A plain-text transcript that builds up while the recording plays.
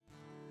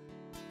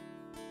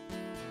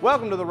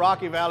Welcome to the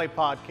Rocky Valley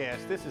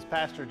Podcast. This is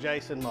Pastor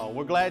Jason Moe.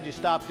 We're glad you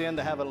stopped in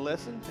to have a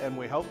listen, and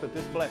we hope that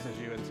this blesses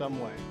you in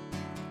some way.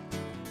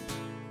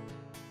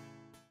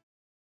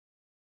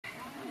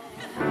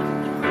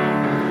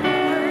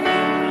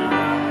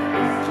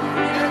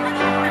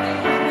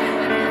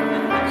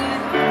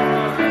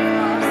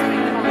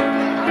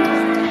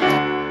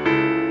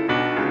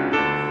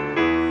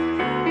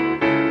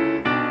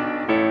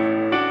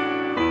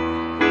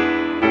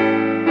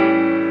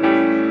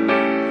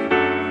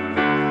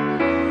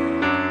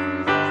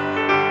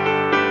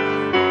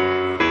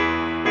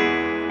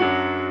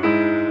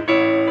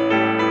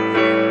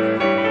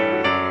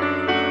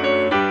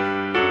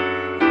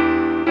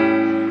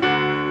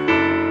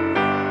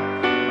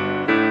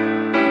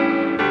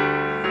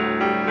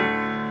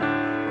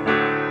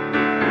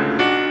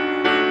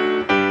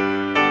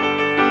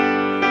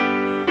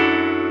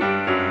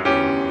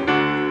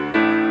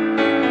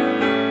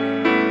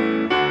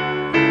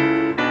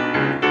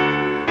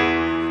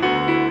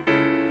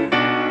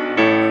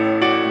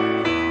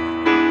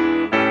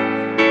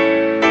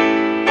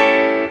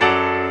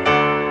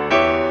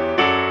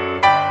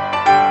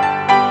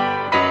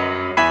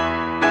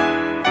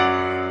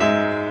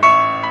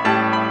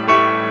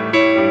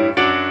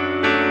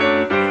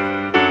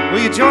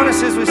 Join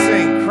us as we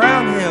sing,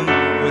 Crown Him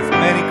with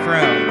Many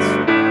Crowns.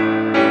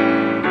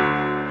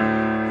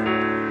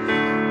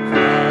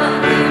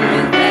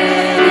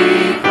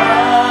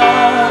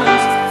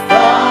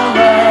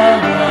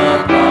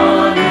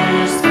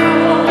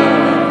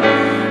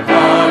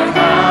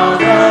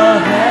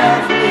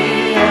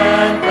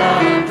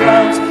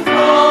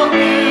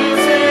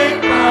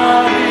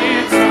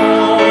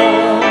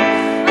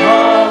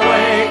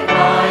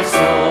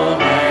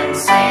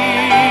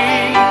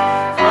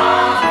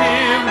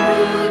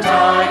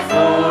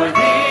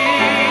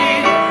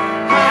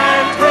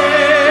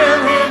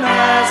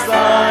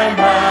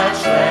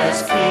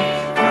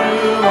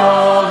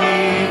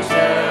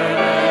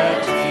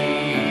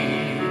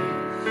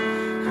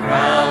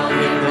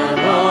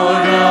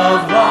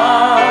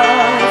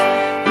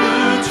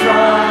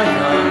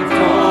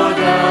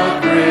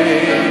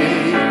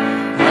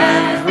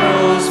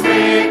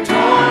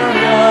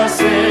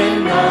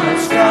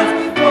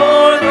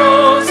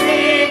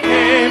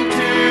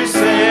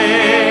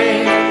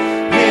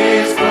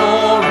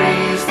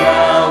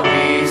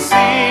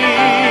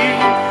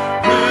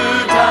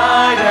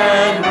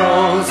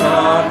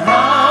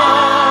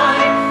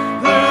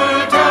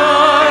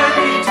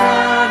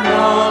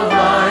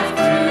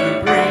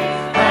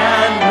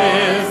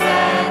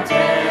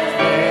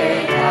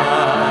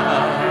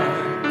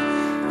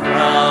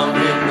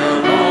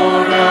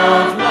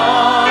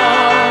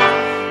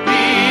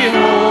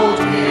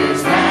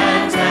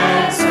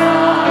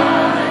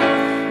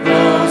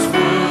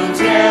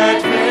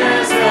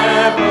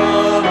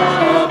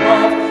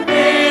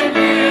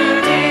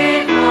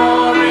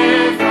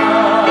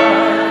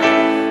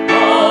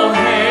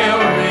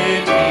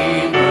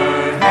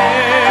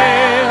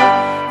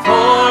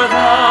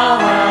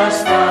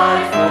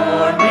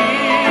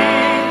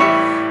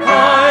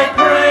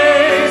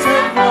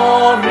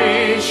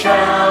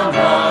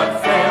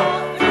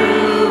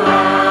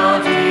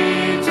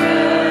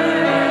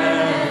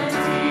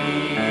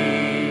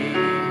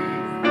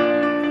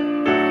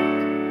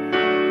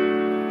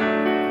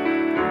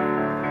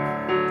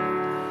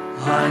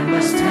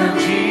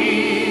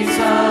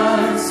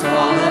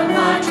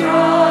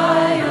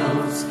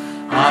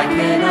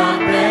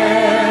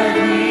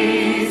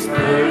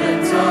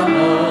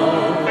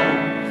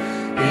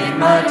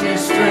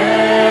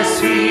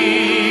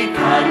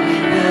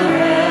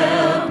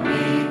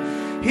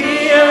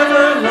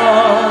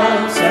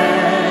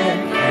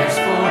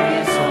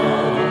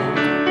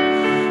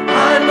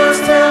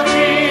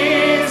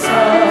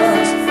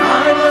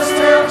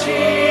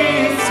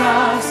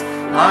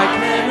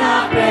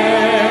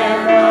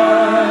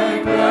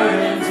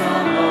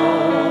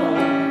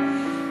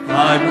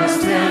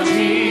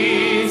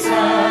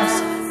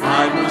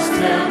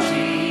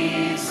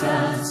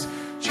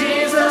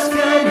 Jesus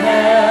can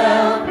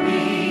help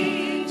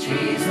me.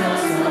 Jesus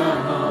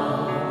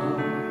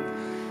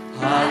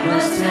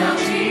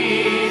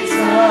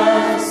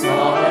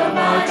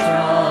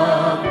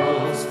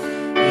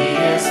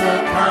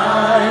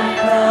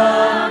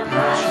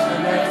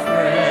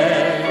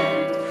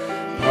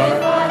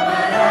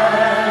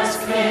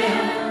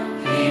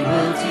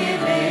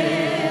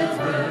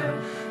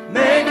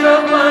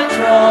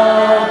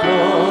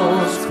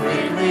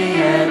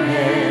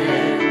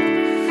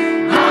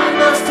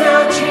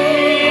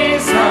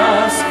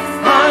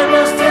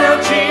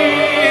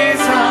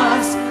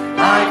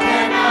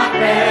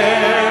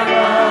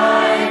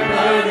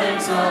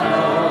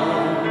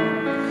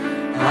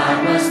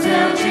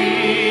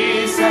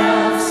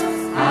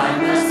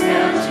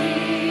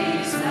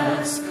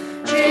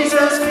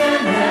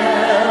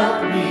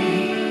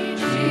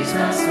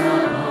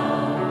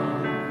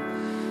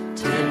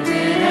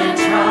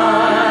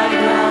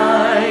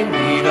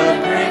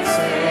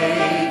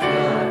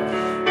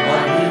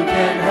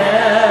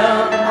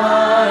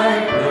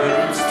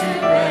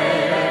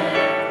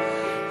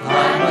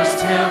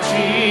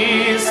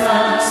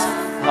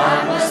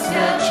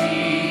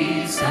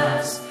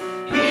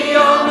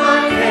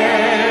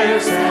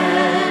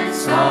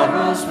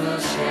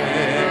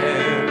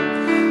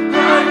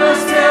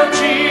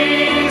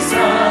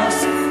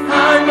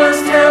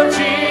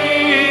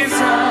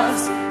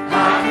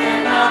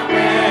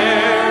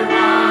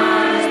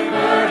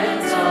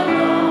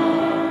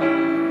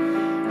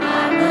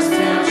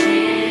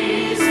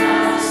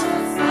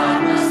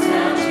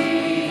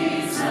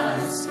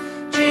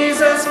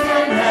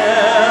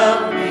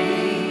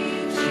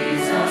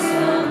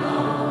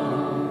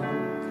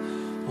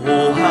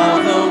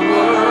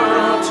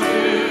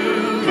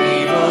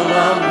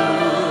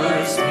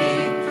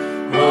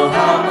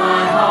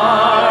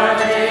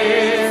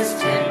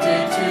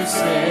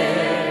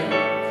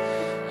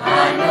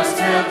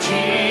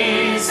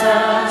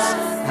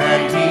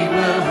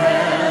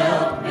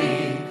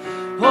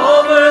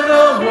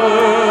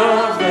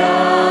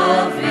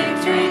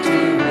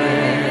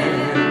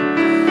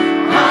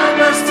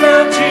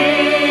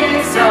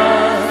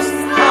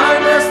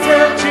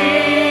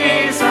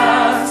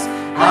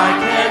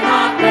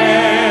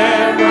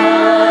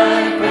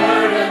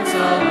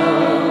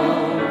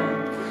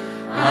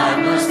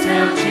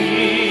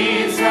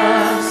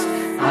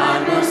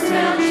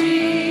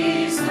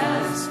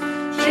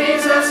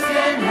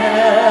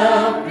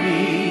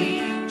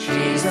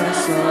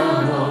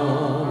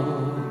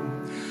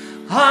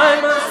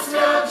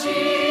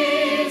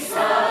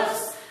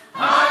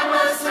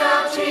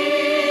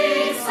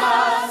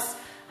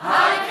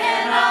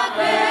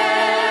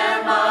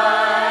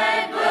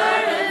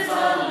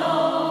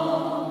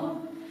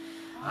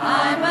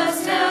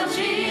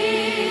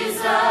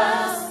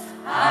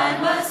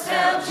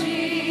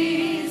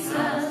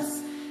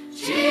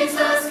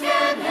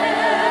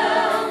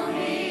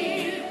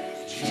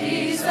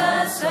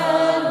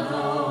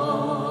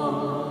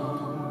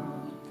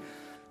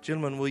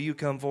Gentlemen, will you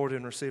come forward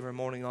and receive our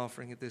morning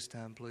offering at this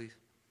time, please?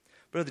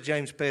 Brother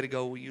James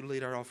Pettigo, will you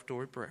lead our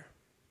offertory prayer?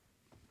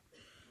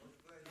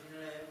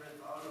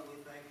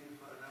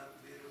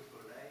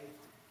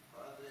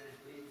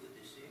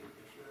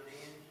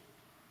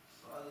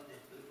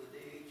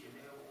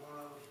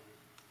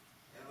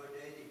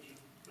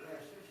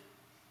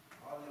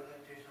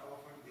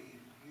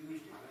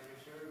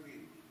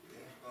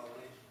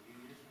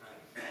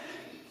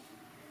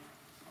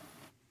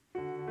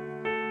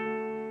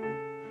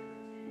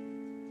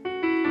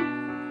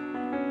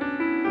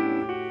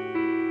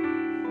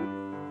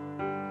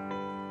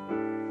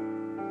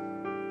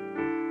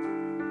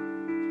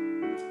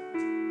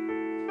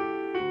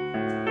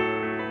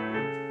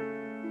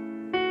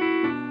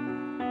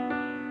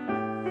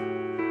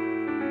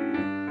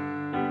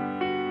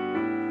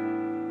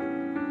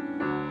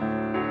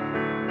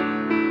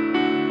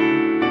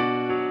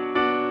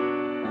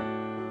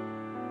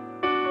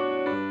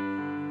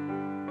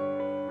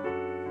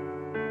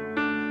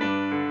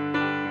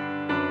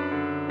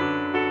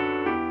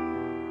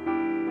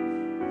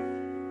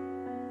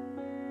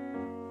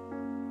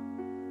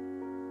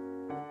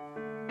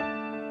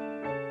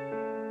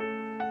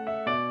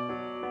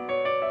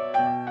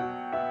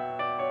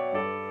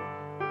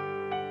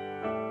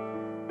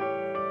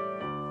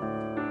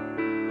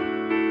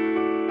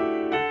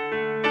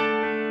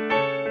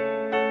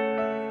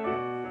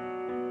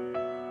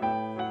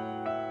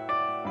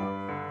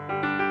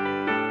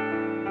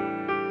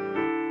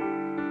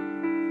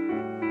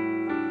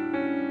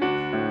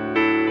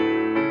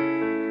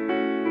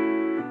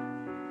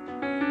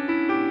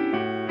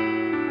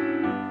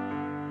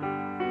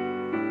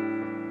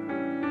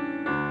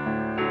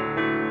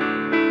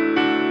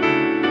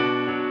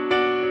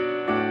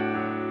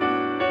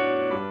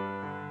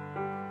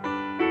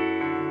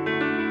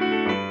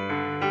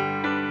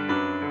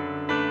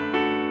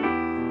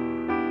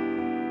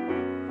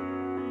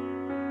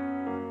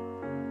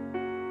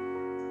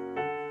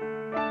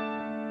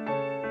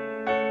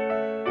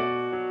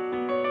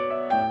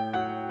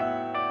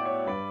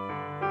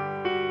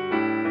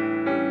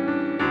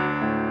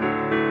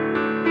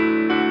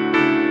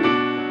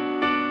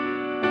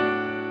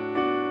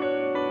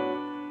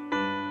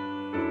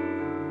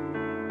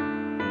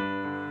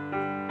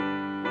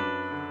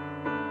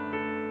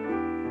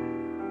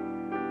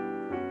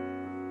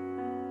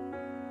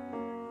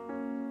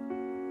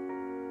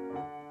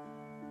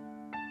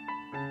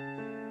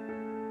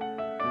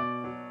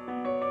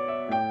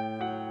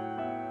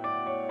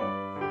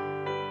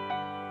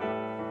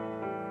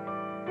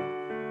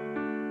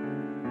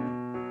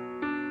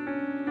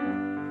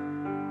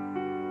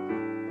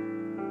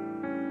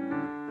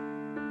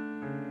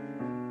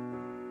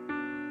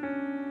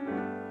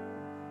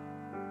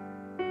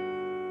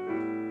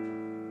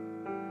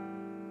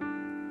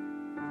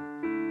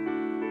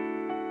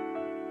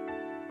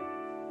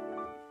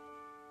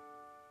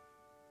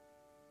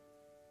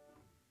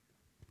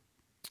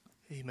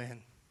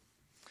 Amen.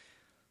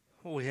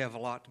 Well, we have a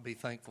lot to be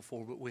thankful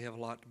for, but we have a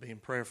lot to be in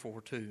prayer for,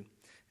 too.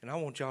 And I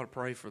want y'all to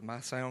pray for my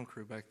sound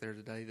crew back there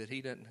today that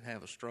he doesn't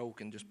have a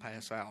stroke and just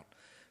pass out.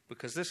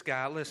 Because this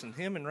guy, listen,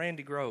 him and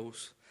Randy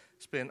Groves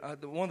spend,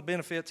 one of the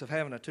benefits of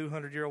having a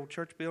 200-year-old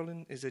church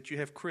building is that you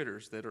have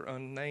critters that are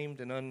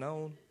unnamed and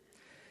unknown.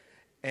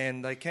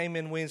 And they came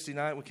in Wednesday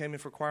night, we came in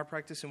for choir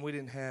practice, and we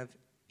didn't have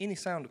any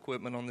sound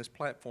equipment on this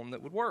platform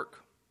that would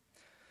work.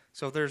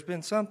 So there's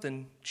been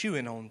something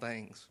chewing on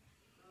things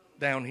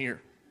down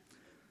here.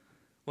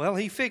 Well,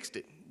 he fixed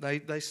it.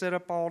 They set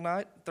up all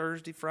night,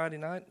 Thursday, Friday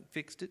night,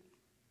 fixed it.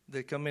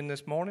 They come in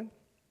this morning,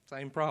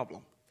 same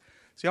problem.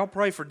 So y'all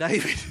pray for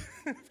David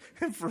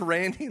and for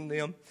Randy and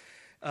them.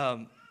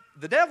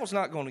 The devil's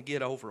not going to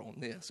get over on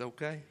this,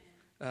 okay?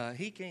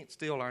 He can't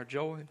steal our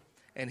joy,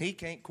 and he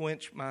can't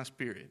quench my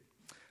spirit.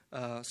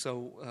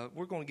 So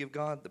we're going to give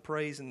God the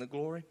praise and the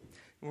glory,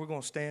 and we're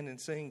going to stand and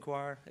sing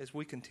choir as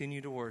we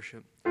continue to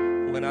worship.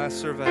 When I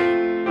survey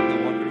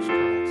the wondrous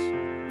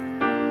cross.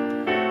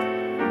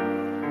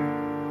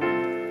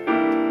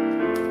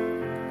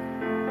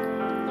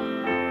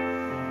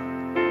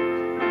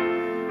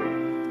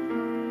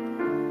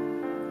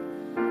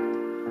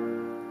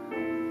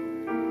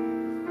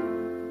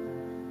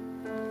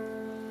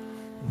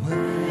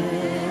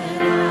 When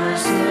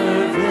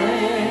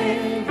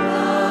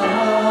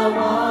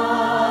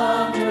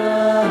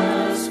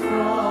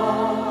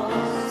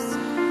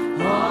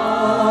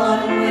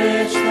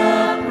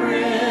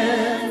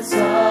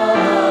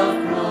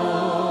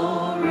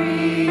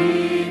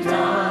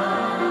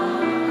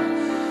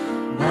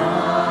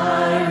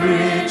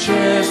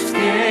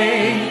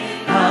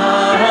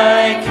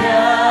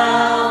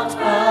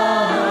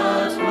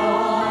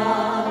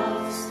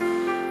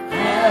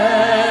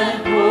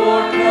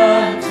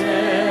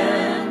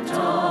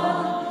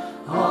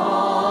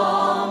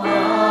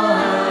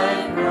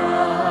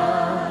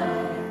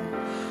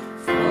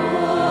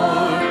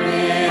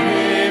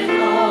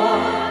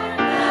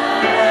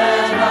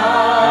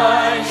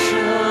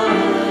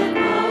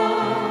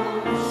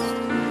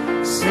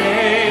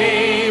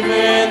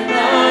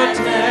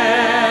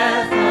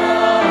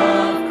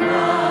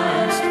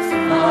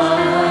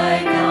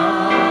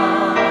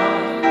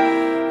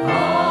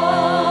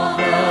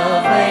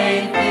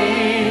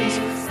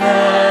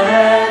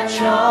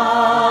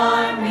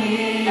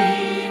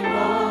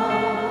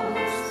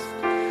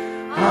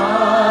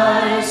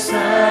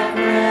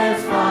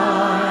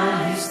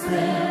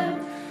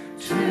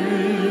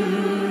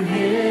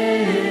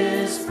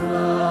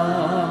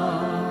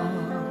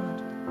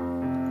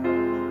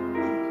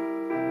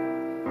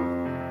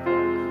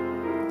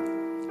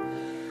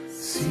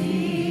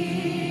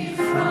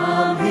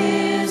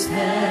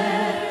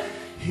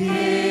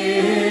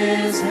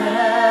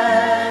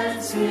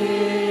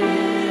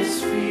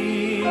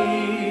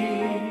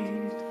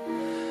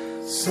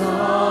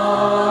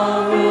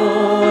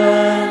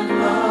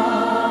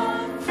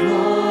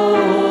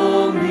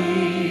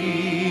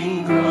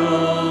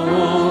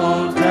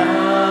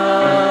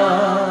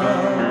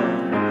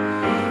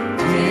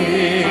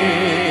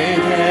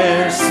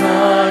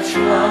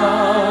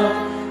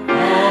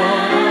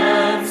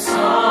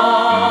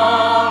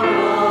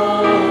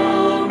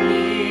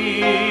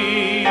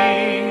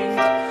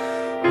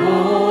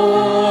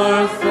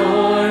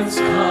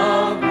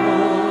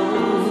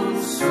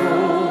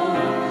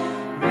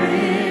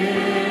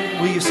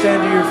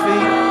stand to your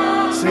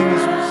feet, sing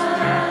as we sing.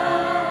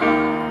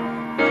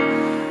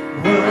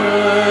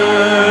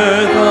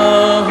 Were the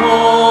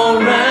whole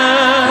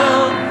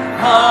realm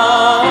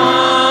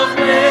of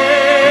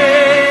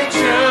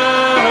nature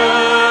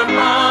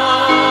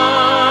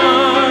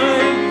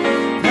mine,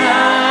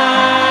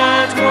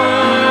 that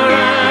were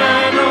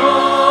an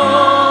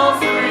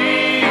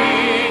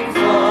offering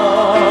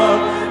far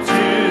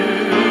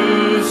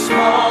too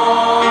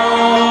small.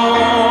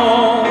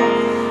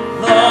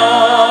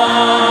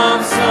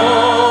 Love so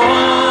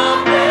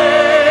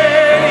amazing,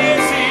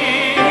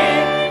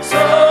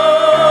 so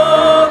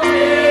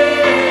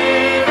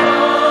divine,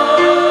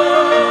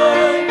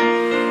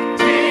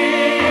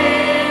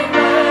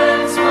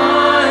 demands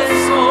my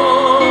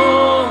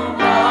soul,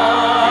 my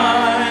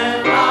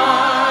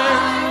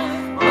life,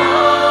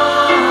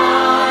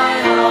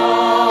 my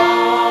all.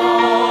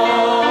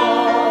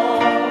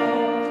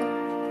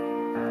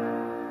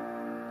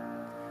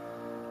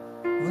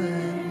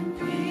 When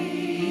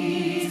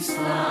peace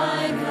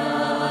like a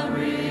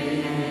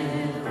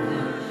river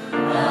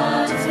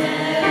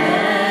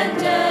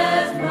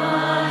attendeth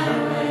my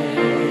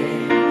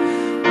way,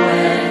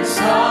 when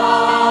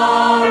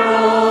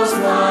sorrows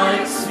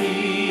like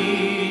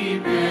sea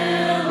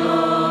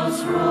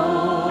billows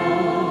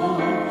roll,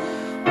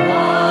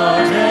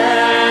 whatever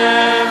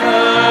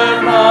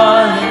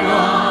my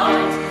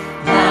lot,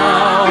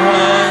 thou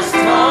hast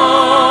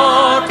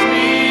taught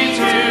me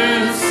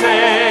to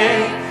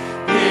say,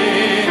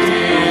 it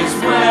is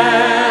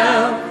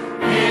well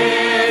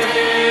with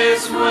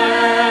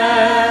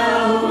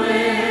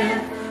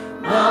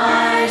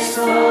my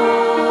soul.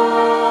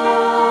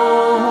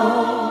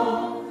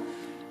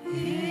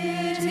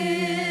 It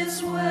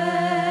is well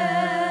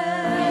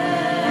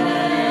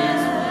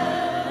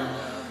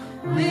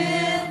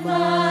with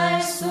my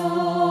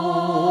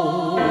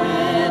soul.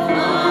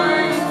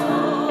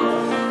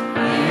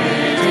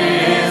 It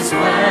is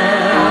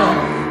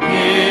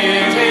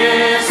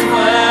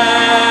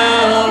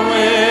well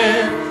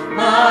with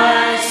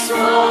my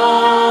soul.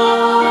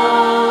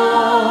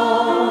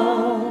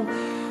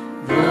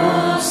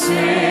 Though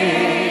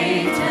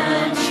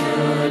Satan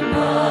should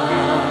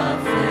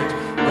buffet,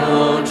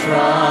 though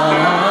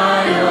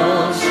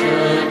trials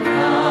should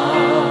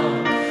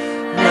come,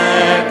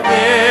 let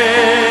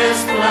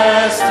this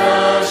blessed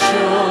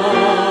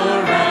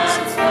assurance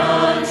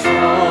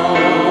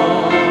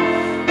control,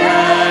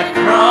 that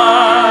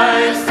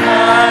Christ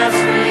has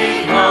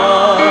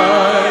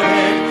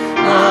regarded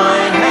my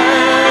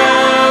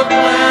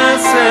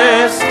helpless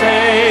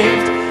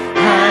estate,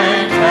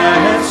 and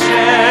has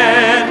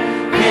shed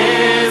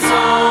his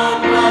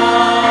own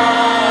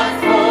blood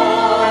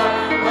for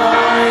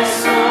my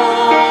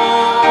soul.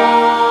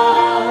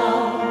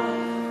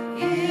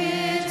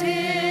 It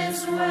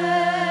is well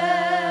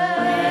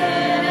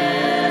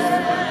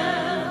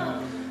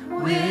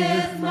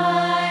with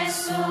my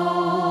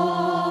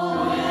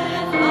soul.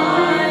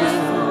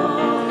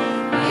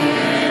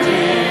 It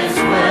is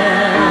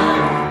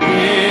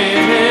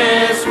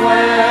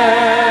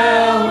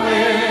well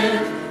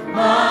with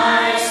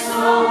my soul.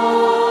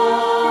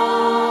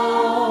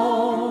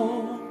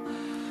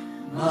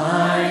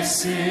 My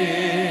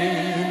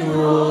sin,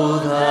 oh,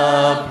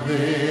 the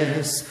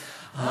bliss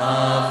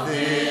of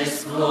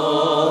this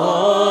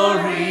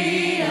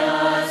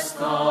glorious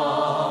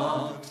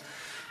thought.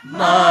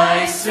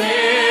 My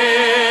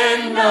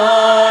sin,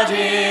 not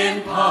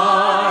in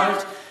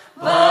part,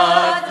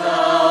 but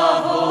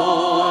the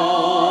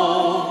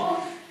whole,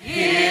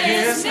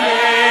 is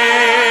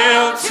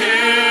nailed to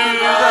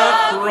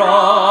the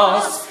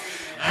cross,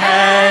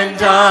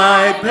 and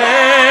I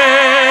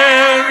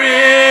bear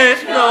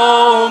it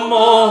no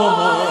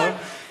more.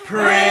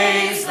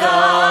 Praise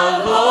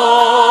the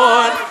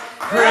Lord,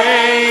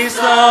 praise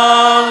the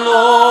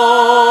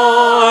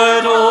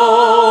Lord,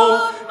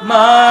 oh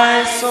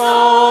my soul.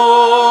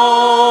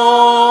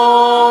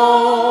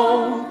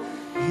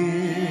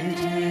 It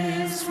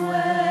is well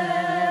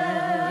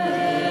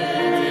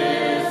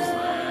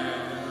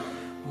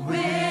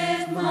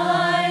with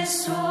my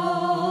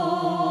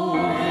soul.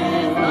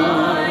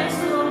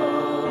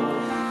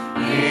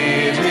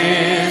 It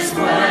is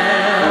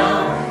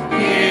well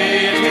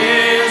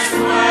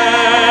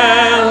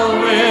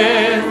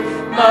with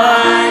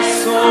my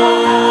soul.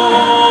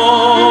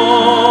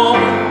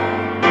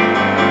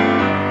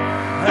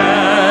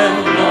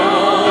 And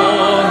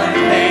Lord,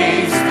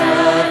 haste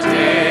the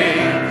day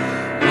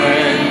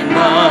when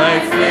my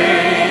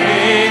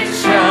faith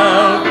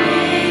shall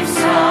be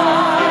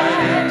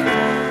sight.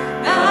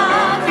 The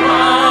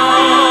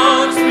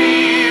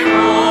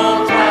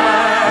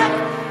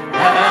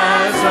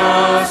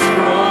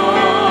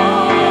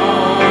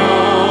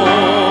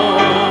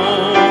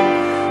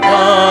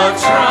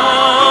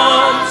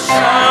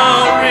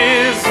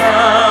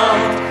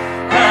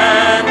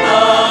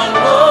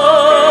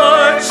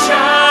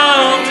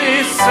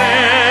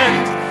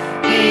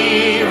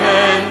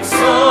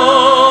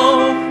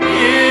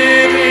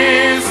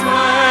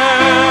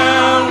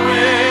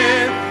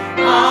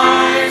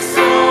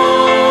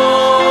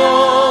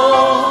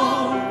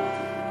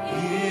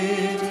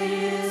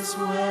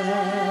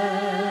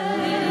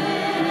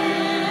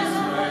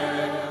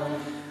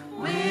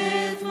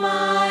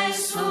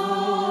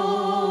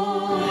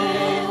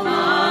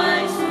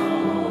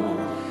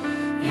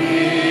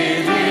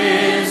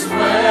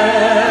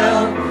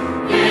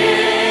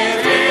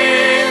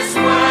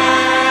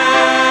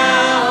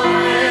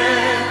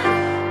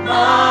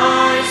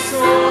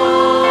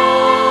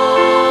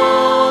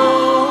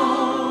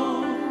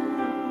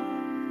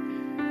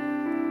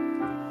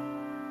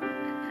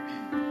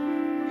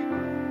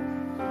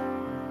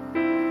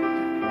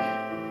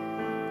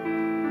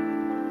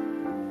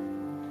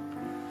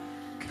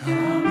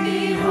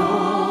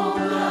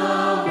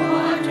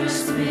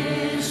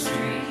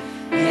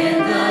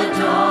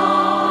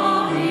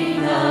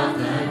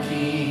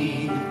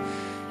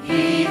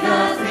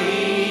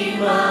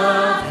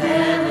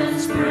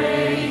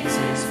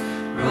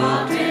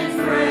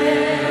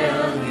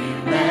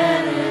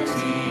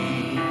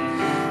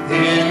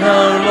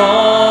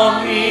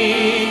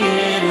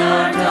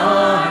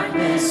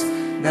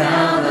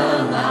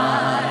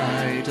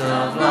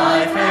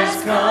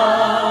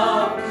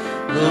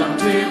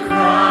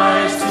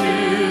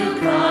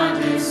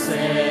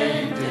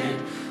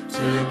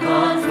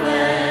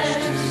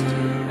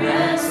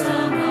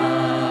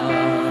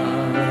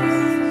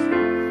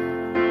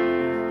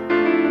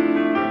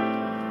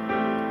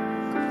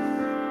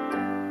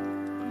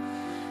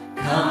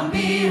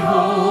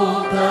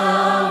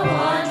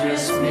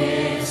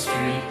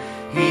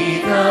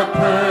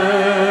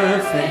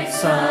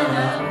Son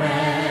of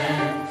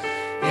Man.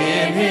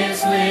 In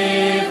his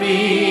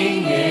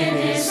living, in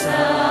his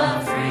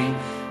suffering,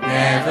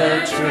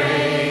 never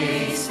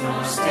trace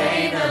nor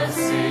stain of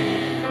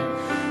sin.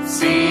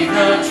 See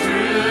the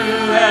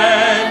true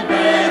and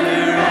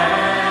better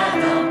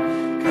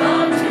Adam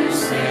come to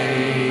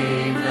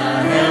save the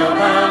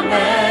hell-bound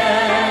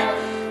man.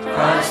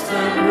 Christ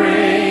the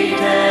great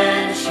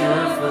and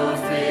sure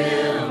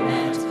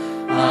fulfillment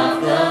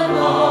of the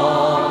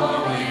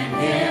law, in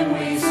him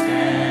we stand.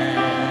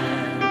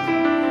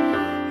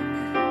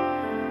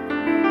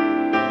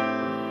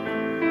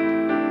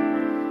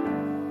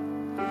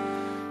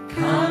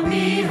 Come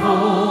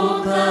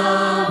behold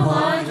the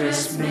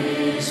wondrous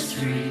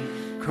mystery,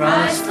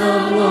 Christ the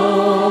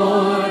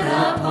Lord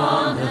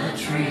upon the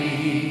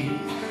tree.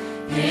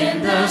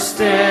 In the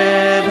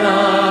stead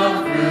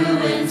of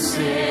ruined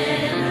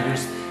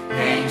sinners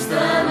hangs the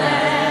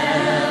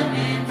Lamb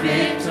in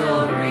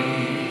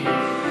victory.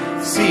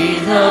 See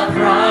the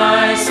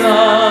price of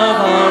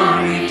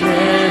our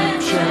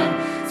redemption,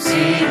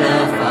 see the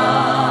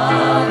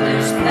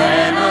Father's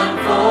plan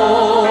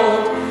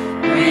unfold,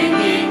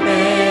 bringing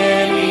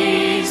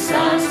many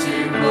sons to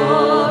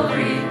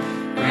glory,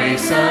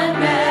 grace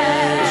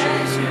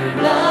unmeasured,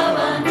 love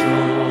untold.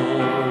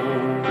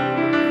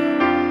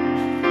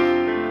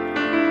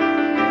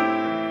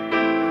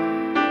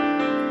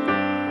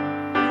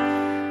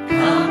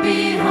 Come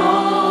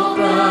behold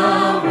the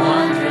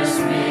wondrous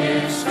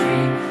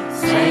mystery,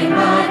 slain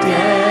by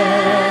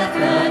death,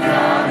 the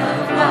God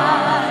of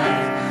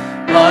life.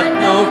 But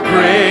no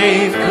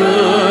grave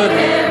could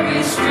ever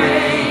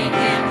restrain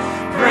him.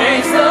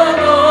 Praise the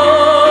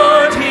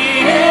Lord, he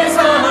is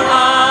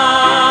alive.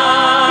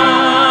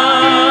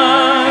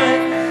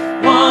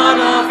 What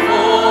a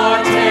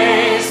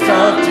foretaste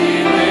of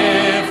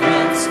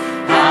deliverance,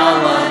 how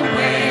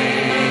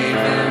unwavering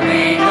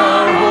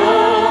our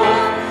hope.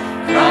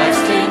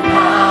 Christ in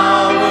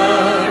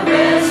power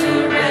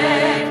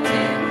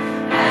resurrected,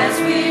 as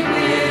we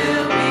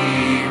will be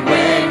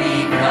when he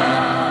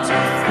comes.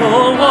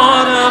 Oh,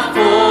 what a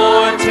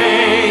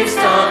foretaste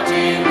of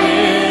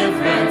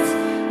deliverance,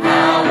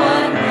 how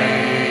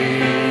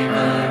unwavering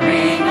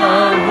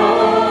our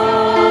hope.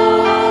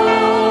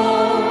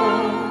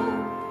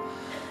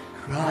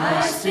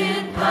 Christ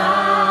in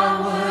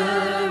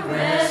power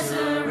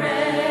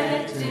resurrected,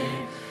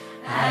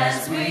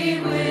 as we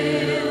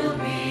will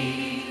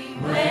be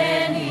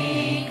when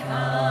he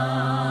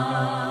comes.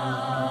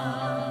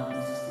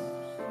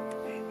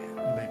 Amen.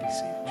 You may be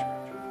seated,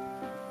 church.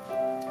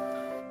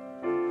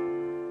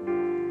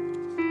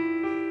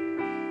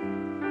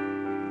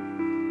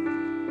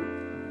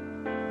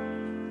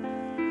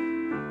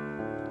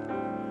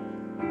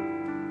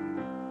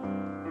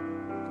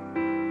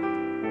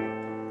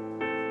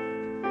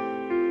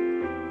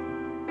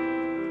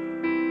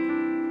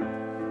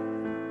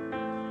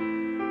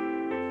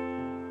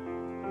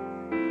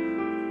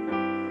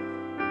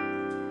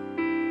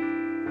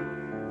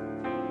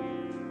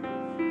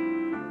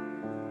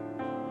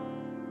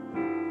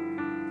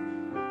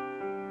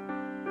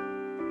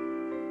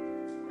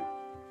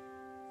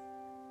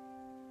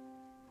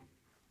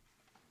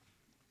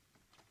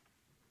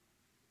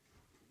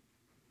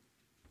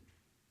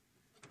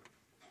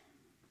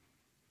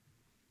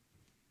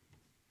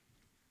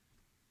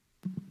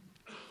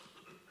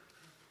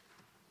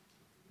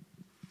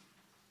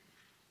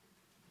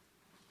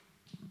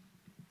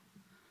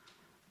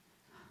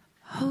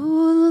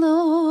 Oh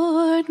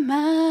Lord,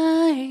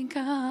 my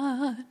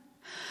God,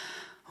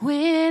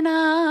 when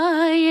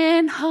I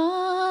in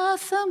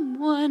awesome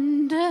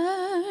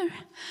wonder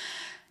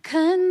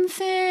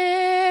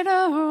consider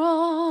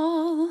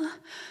all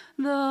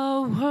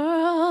the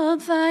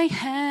world thy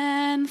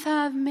hands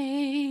have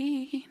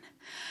made,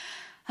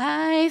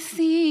 I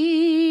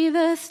see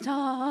the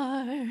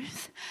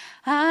stars,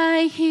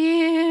 I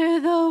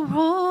hear the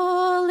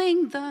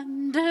rolling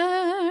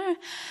thunder,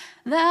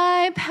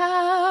 thy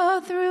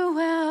power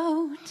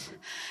throughout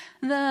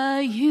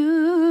the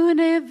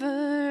universe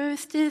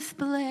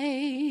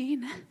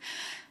displayed.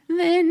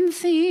 Then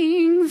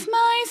sings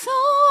my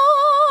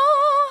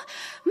soul,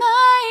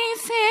 my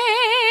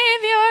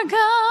Savior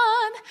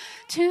God,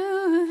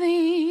 to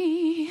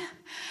thee.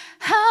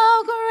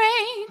 How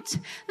great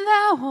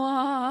thou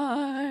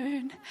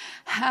art,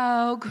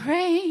 how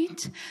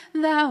great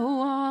thou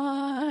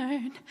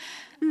art.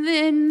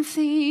 Then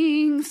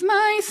sings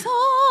my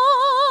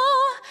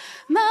soul,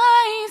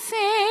 my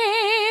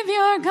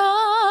Savior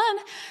God,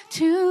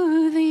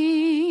 to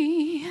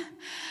thee.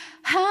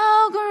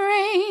 How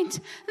great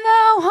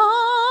thou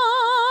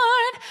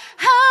art,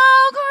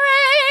 how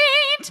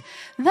great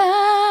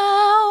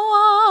thou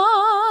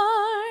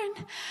art.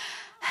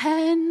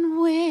 And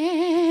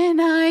when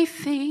I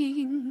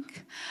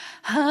think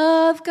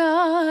of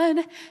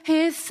God,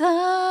 his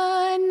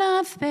Son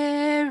not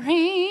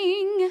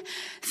sparing,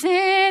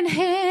 sent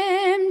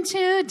him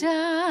to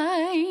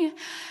die,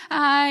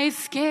 I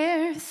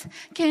scarce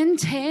can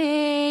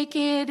take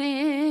it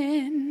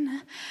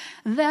in,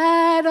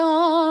 that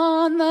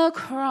on the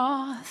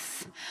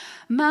cross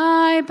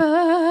my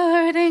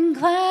burden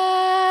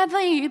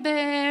gladly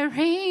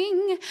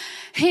bearing.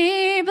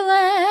 He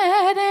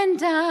bled and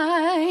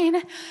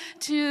died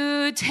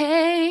to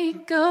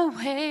take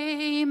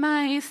away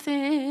my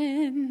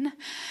sin.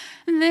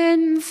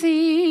 Then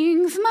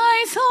sings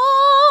my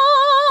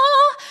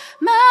soul,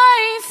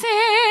 my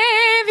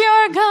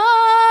Savior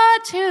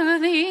God, to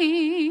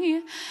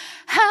thee.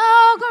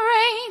 How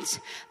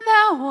great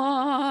thou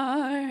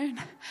art,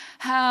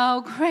 how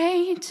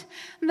great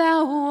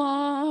thou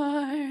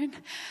art.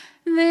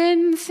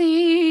 Then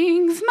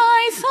sings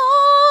my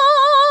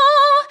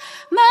soul,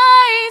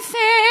 my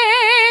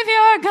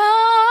Savior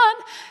God,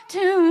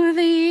 to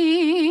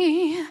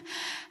thee.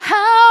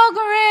 How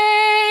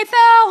great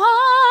thou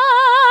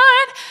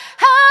art,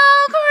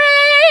 how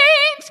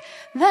great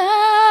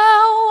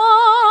thou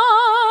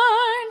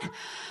art.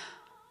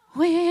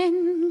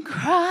 When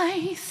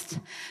Christ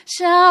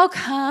shall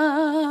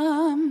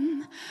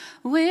come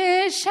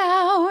with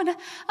shout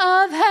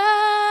of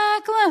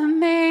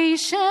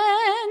acclamation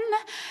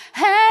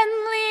and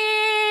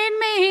lead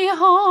me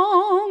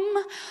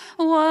home,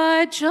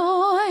 what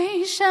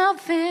joy shall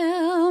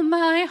fill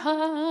my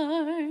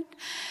heart.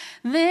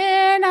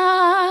 Then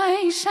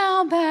I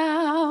shall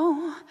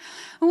bow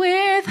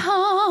with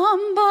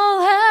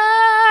humble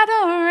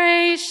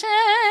adoration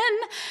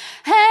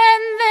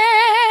and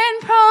then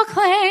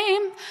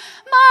proclaim,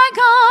 my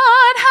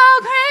God,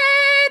 how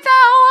great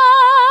thou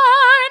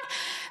art.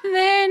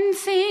 Then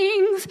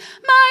sings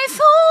my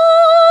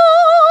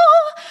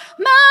soul,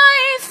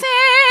 my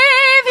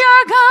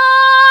Savior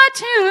God,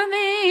 to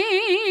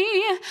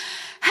thee.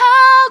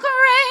 How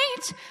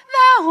great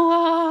thou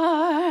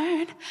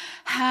art,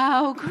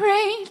 how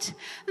great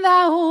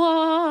thou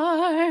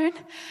art.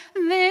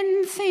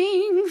 Then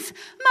sings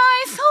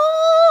my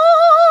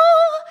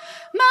soul,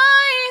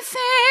 my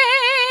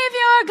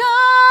Savior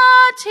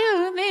God,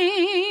 to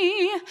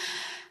thee.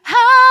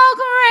 How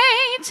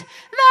great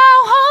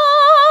thou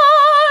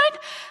art,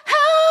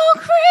 how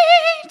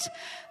great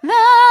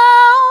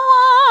thou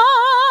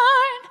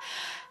art,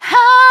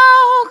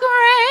 how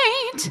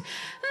great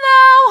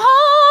thou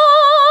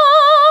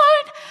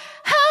art,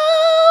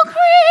 how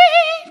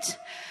great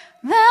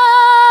thou art.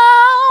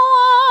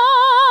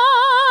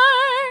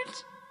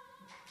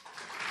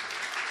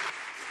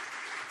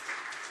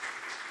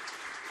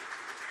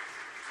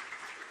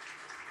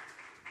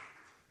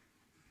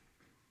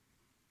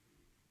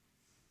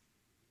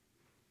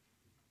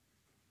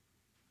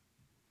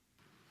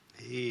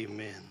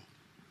 Amen.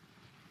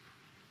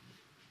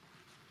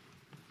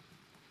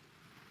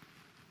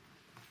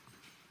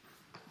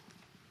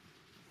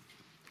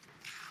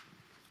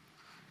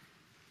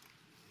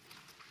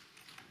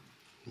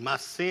 My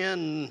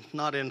sin,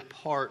 not in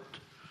part,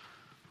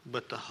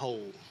 but the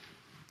whole,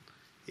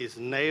 is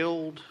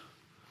nailed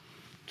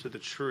to the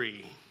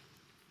tree,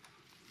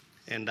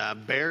 and I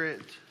bear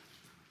it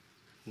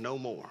no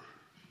more.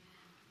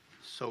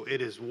 So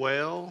it is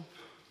well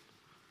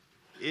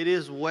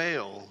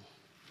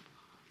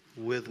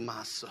with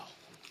my soul.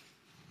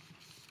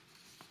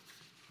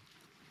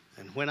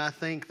 And when I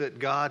think that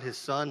God, his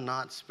Son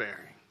not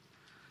sparing,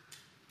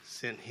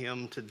 sent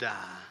him to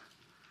die,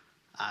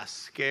 I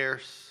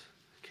scarce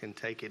can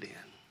take it in.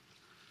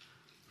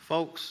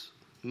 Folks,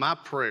 my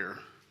prayer,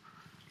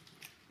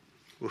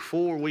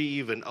 before we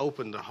even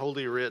open the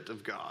Holy Writ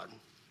of God,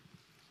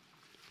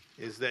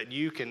 is that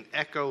you can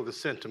echo the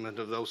sentiment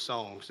of those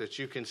songs, that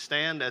you can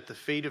stand at the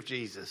feet of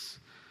Jesus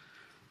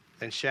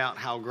and shout,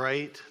 how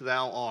great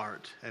thou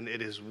art, and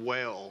it is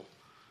well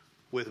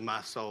with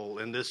my soul.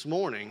 And this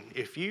morning,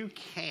 if you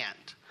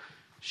can't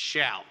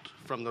shout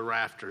from the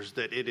rafters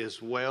that it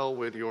is well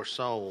with your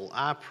soul,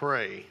 I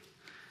pray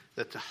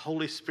that the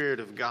Holy Spirit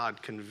of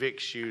God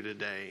convicts you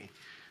today,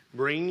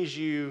 brings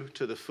you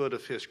to the foot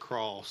of his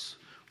cross,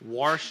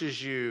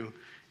 washes you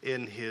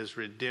in his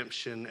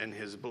redemption and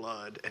his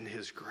blood and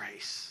his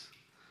grace.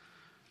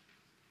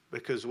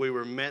 Because we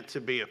were meant to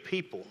be a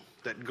people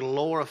that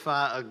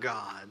glorify a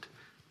God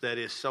that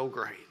is so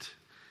great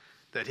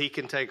that he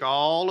can take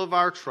all of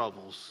our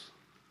troubles.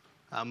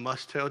 I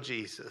must tell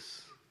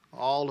Jesus,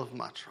 all of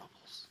my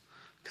troubles,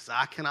 because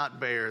I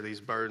cannot bear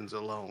these burdens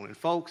alone. And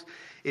folks,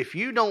 if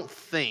you don't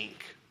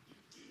think,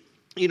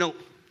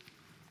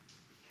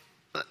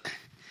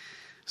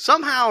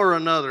 somehow or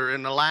another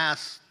in the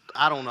last,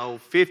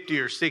 50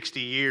 or 60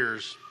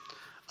 years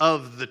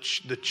of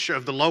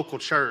the local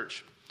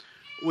church,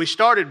 we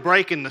started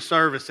breaking the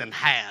service in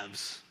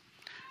halves.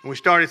 And we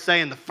started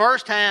saying the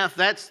first half,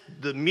 that's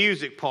the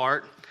music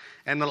part,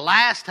 and the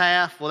last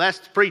half, well, that's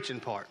the preaching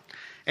part.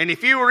 And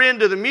if you were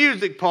into the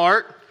music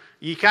part,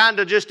 you kind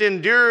of just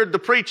endured the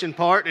preaching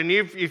part. And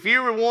if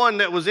you were one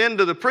that was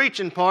into the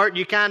preaching part,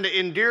 you kind of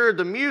endured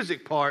the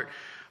music part.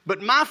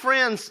 But my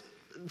friends,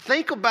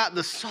 think about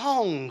the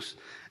songs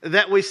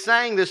that we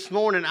sang this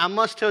morning. I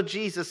must tell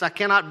Jesus, I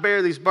cannot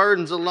bear these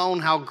burdens alone.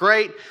 How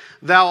great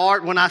thou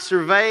art when I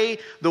survey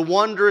the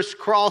wondrous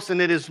cross, and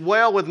it is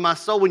well with my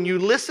soul. When you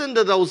listen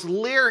to those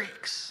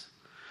lyrics,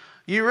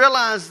 you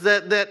realize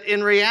that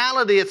in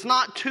reality it's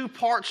not two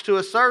parts to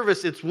a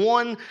service. It's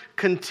one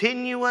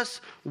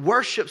continuous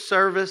worship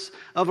service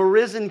of a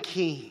risen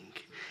King.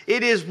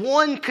 It is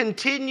one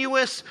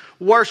continuous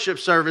worship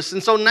service.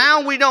 And so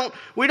now we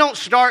don't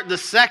start the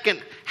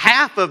second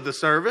half of the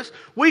service.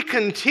 We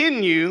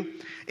continue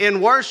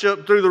in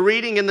worship through the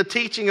reading and the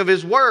teaching of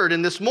His Word.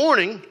 And this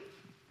morning,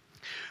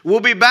 we'll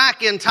be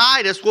back in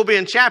Titus. We'll be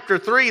in chapter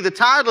 3. The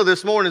title of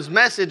this morning's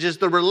message is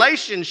The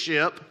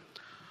Relationship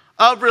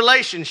of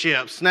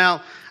Relationships.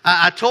 Now,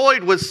 I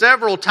toyed with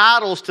several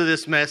titles to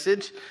this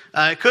message.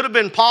 It could have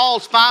been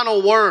Paul's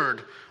final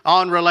word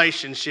on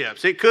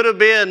relationships. It could have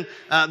been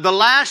the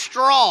last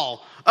straw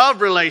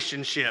of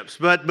relationships.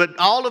 But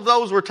all of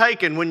those were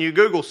taken when you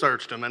Google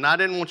searched them. And I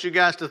didn't want you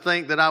guys to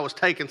think that I was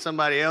taking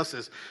somebody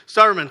else's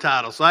sermon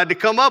title. So I had to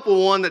come up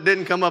with one that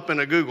didn't come up in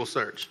a Google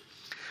search.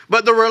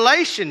 But the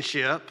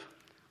relationship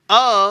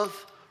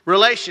of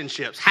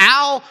relationships.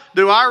 How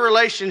do our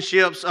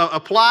relationships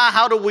apply?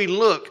 How do we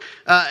look?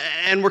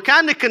 And we're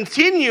kind of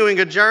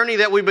continuing a journey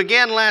that we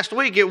began last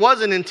week. It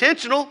wasn't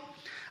intentional.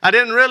 I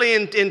didn't really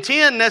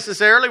intend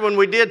necessarily when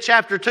we did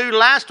chapter 2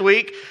 last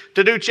week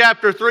to do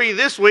chapter 3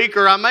 this week,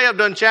 or I may have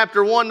done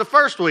chapter 1 the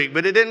first week,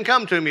 but it didn't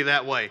come to me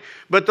that way.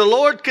 But the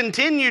Lord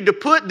continued to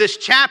put this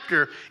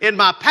chapter in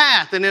my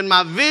path and in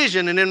my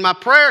vision and in my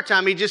prayer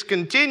time. He just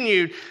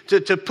continued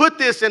to put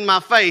this in my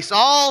face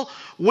all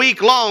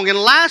week long. And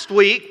last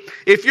week,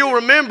 if you'll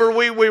remember,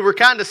 we were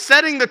kind of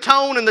setting the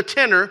tone and the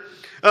tenor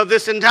of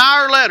this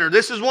entire letter.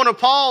 This is one of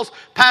Paul's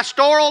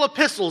pastoral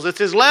epistles. It's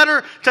his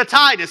letter to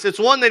Titus. It's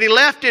one that he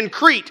left in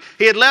Crete.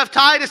 He had left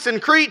Titus in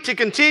Crete to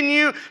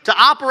continue to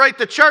operate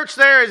the church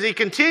there as he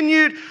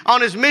continued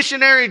on his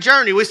missionary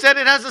journey. We said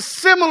it has a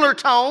similar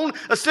tone,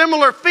 a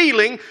similar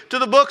feeling to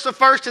the books of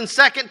 1st and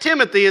 2nd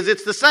Timothy, as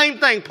it's the same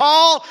thing.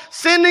 Paul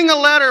sending a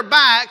letter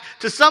back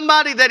to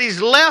somebody that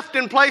he's left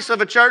in place of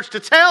a church to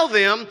tell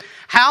them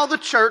how the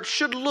church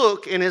should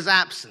look in his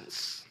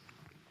absence.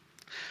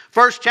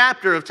 First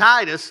chapter of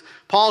Titus,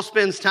 Paul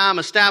spends time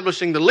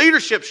establishing the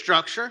leadership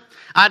structure,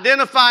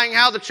 identifying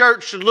how the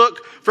church should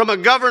look from a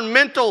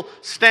governmental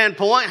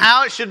standpoint,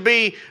 how it should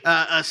be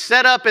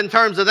set up in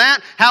terms of that,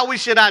 how we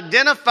should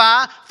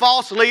identify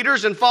false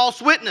leaders and false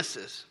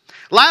witnesses.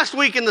 Last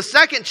week in the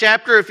 2nd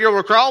chapter, if you'll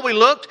recall, we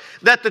looked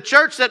that the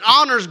church that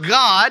honors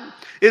God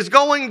is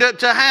going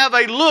to have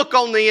a look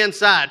on the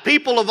inside.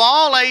 People of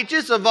all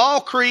ages, of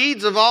all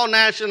creeds, of all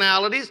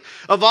nationalities,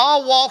 of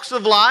all walks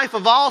of life,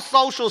 of all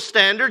social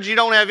standards. You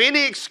don't have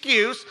any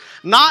excuse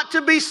not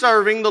to be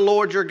serving the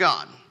Lord your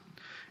God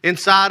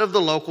inside of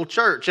the local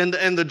church. And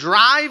the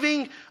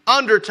driving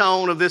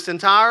undertone of this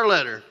entire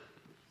letter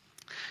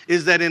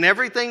is that in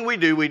everything we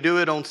do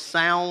it on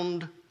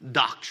sound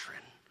doctrine.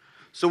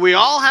 So we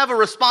all have a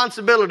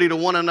responsibility to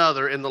one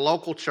another in the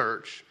local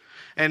church.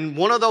 And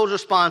one of those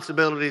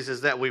responsibilities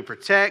is that we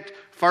protect,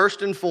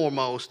 first and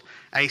foremost,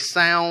 a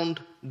sound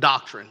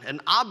doctrine.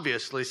 And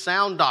obviously,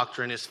 sound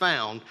doctrine is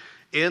found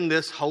in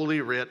this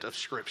holy writ of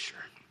Scripture.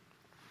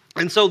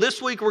 And so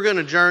this week we're going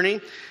to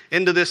journey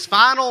into this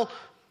final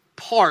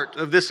part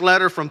of this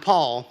letter from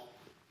Paul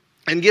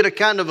and get a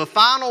kind of a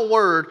final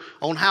word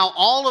on how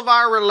all of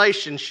our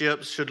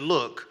relationships should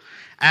look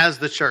as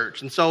the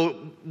church. And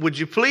so would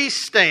you please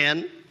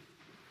stand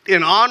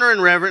in honor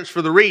and reverence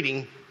for the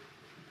reading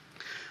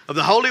of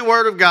the Holy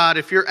Word of God.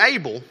 If you're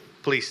able,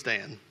 please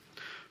stand.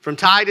 From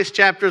Titus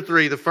chapter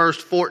 3, the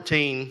first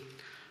 14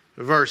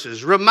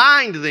 verses.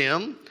 Remind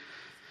them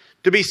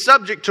to be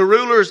subject to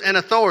rulers and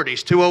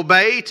authorities, to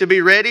obey, to be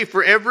ready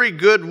for every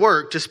good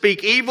work, to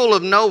speak evil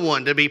of no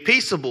one, to be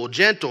peaceable,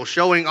 gentle,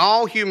 showing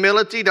all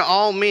humility to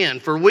all men.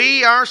 For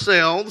we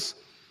ourselves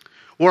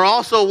were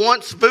also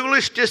once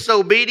foolish,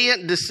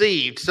 disobedient,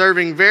 deceived,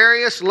 serving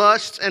various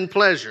lusts and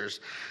pleasures,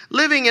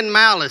 living in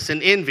malice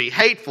and envy,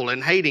 hateful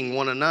and hating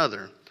one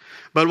another.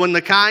 But when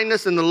the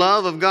kindness and the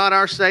love of God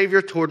our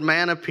Savior toward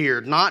man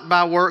appeared, not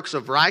by works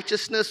of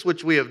righteousness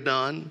which we have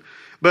done,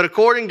 but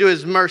according to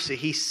His mercy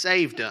He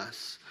saved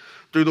us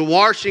through the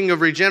washing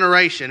of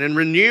regeneration and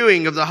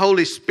renewing of the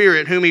Holy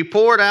Spirit, whom He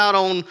poured out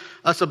on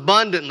us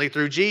abundantly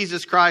through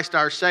Jesus Christ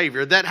our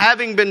Savior, that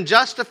having been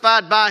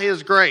justified by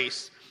His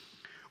grace,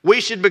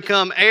 we should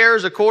become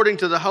heirs according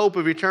to the hope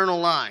of eternal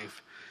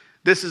life.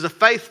 This is a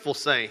faithful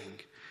saying.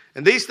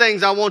 And these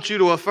things I want you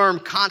to affirm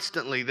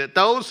constantly, that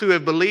those who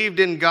have believed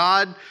in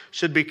God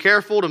should be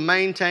careful to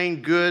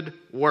maintain good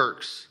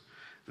works.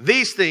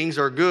 These things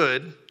are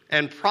good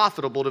and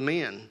profitable to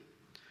men.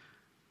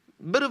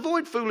 But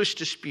avoid foolish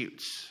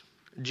disputes,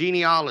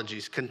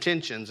 genealogies,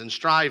 contentions, and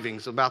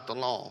strivings about the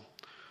law,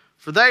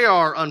 for they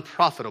are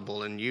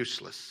unprofitable and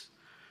useless.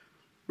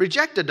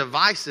 Reject a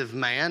divisive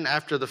man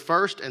after the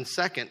first and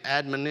second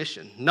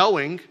admonition,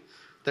 knowing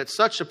that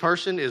such a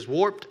person is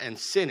warped and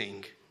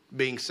sinning,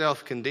 being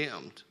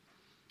self-condemned.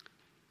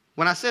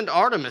 When I send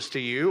Artemis to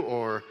you,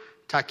 or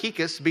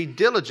Tychicus, be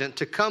diligent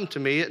to come to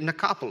me at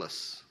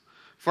Nicopolis,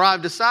 for I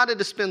have decided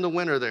to spend the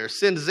winter there.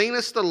 Send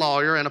Zenas the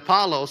lawyer and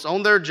Apollos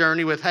on their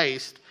journey with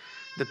haste,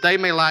 that they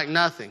may lack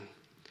nothing.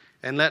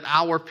 And let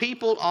our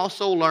people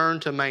also learn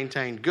to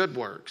maintain good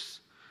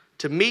works.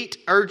 to meet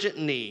urgent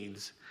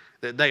needs,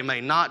 that they may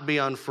not be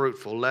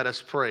unfruitful. Let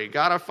us pray.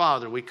 God our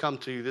Father, we come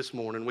to you this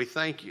morning. We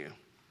thank you.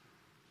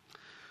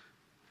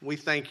 We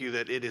thank you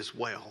that it is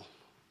well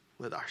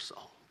with our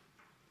soul.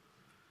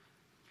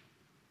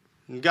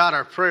 And God,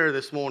 our prayer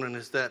this morning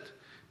is that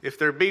if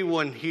there be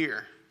one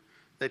here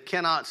that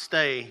cannot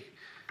stand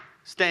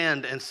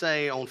and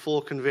say on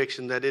full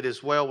conviction that it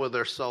is well with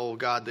their soul,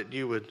 God, that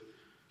you would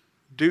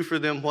do for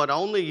them what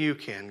only you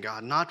can,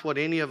 God, not what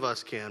any of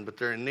us can, but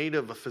they're in need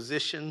of a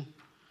physician.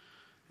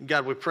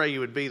 God, we pray you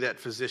would be that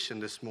physician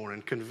this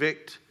morning.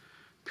 Convict,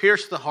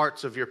 pierce the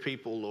hearts of your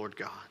people, Lord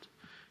God.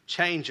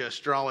 Change us,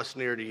 draw us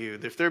near to you.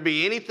 If there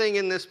be anything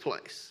in this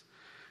place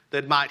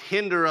that might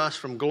hinder us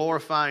from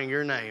glorifying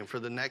your name for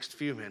the next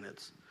few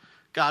minutes,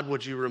 God,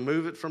 would you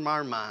remove it from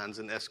our minds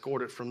and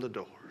escort it from the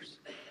doors,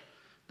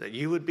 that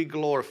you would be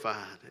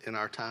glorified in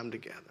our time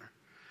together.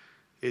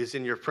 It is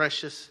in your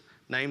precious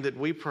name that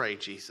we pray,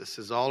 Jesus,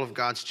 as all of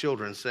God's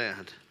children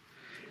said.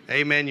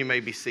 Amen. You may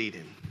be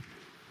seated.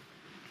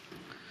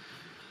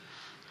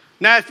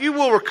 Now, if you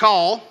will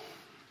recall,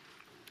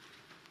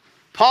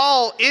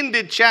 Paul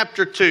ended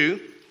chapter 2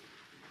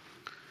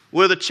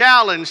 with a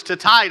challenge to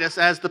Titus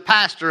as the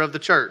pastor of the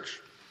church.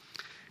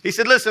 He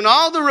said, listen,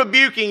 all the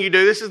rebuking you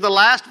do, this is the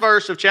last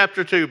verse of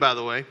chapter 2, by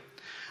the way.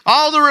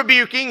 All the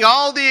rebuking,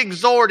 all the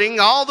exhorting,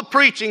 all the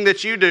preaching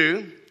that you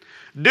do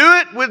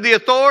it with the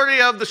authority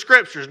of the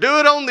Scriptures. Do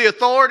it on the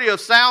authority of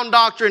sound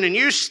doctrine, and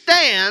you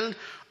stand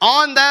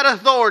on that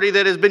authority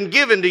that has been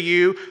given to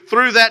you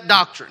through that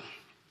doctrine.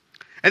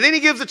 And then he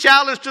gives a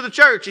challenge to the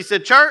church. He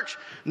said, church,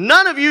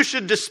 none of you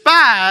should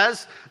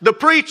despise the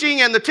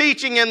preaching and the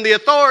teaching and the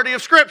authority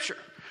of Scripture.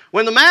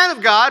 When the man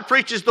of God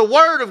preaches the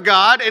Word of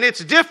God, and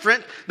it's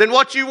different than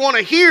what you want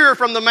to hear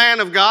from the man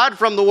of God,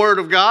 from the Word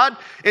of God,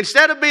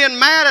 instead of being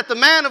mad at the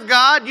man of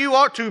God, you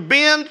ought to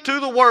bend to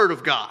the Word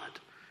of God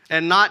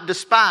and not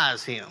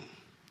despise him.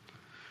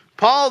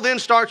 Paul then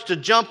starts to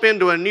jump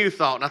into a new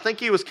thought. And I think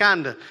he was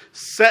kind of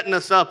setting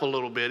us up a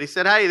little bit. He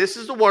said, hey, this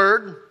is the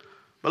Word.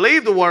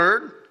 Believe the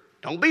Word.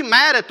 Don't be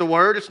mad at the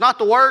Word. It's not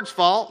the Word's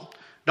fault.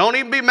 Don't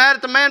even be mad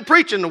at the man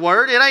preaching the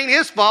Word. It ain't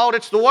his fault.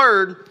 It's the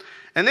Word.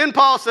 And then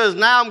Paul says,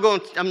 now I'm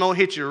going to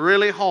hit you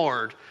really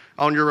hard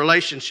on your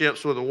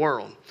relationships with the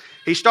world.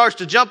 He starts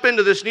to jump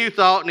into this new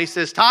thought, and he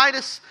says,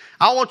 Titus,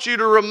 I want you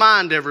to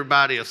remind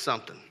everybody of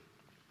something.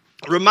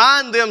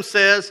 Remind them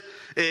says,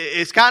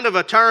 it's kind of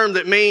a term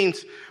that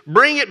means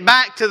bring it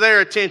back to their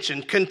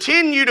attention.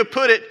 Continue to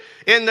put it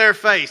in their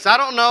face. I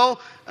don't know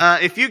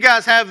if you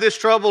guys have this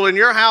trouble in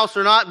your house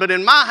or not, but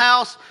in my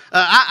house,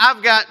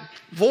 I've got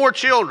 4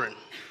 children.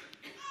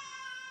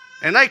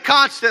 And they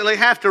constantly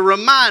have to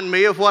remind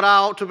me of what I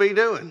ought to be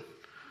doing,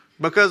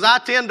 because I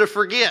tend to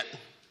forget.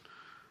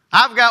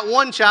 I've got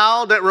one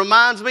child that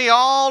reminds me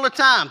all the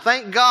time.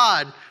 Thank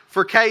God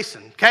for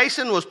Kaysen.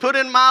 Kaysen was put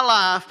in my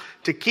life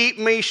to keep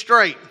me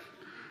straight.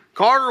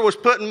 Carter was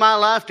put in my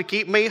life to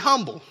keep me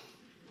humble.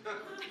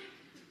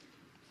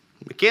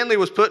 McKinley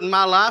was put in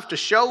my life to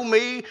show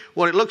me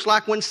what it looks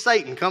like when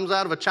Satan comes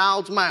out of a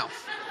child's mouth.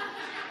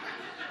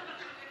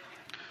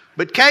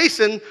 But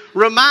Kaysen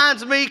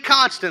reminds me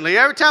constantly.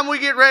 Every time we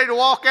get ready to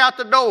walk out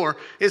the door,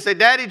 he says,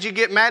 Daddy, did you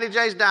get Maddie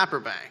J's diaper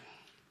bag?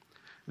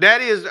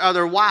 Daddy, are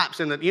there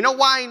wipes in it? You know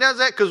why he does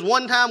that? Because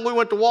one time we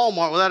went to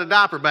Walmart without a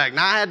diaper bag, and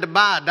I had to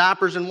buy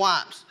diapers and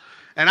wipes.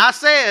 And I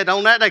said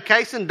on that day,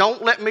 Kaysen,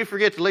 don't let me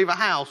forget to leave a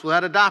house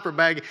without a diaper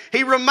bag.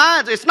 He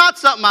reminds, it's not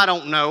something I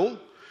don't know.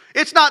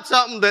 It's not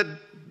something that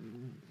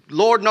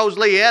Lord knows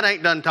Leanne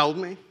ain't done told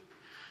me.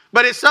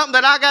 But it's something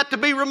that I got to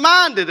be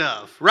reminded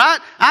of, right?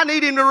 I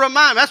need him to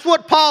remind me. That's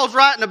what Paul's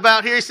writing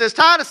about here. He says,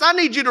 Titus, I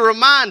need you to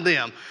remind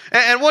them.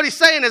 And what he's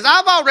saying is,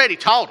 I've already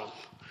taught them.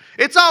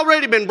 It's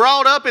already been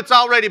brought up. It's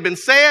already been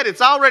said.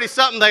 It's already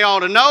something they ought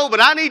to know. But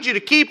I need you to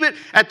keep it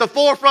at the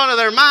forefront of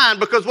their mind,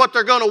 because what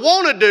they're going to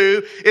want to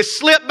do is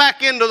slip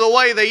back into the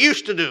way they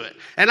used to do it.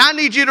 And I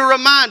need you to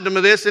remind them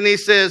of this. And he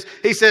says,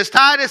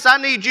 Titus,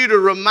 I need you to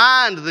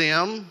remind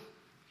them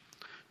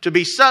to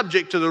be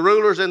subject to the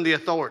rulers and the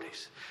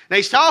authorities. Now,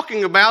 he's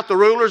talking about the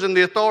rulers and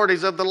the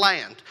authorities of the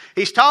land.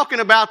 He's talking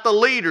about the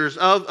leaders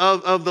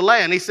of the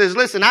land. He says,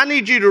 listen, I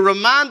need you to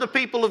remind the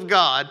people of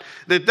God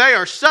that they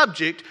are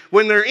subject,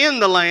 when they're in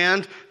the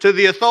land, to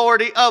the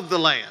authority of the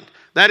land.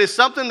 That is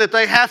something that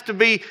they have to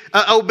be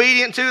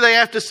obedient to, they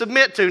have to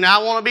submit to.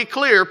 Now, I want to be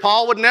clear.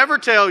 Paul would never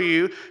tell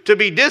you to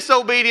be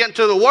disobedient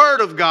to the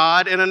Word of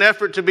God in an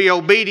effort to be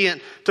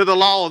obedient to the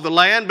law of the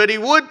land. But he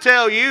would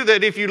tell you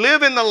that if you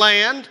live in the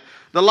land,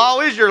 the law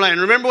is your land.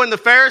 Remember when the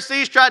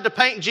Pharisees tried to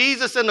paint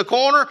Jesus in the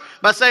corner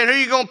by saying, who are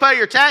you going to pay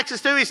your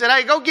taxes to? He said,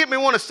 hey, go get me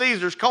one of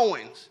Caesar's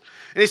coins.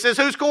 And he says,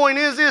 whose coin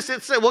is this?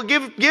 It said, well,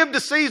 give to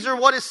Caesar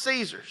what is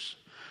Caesar's.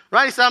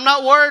 Right? He said, I'm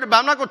not worried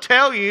about, I'm not going to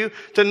tell you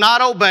to not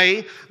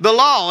obey the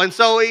law. And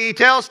so he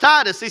tells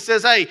Titus, he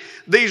says, hey,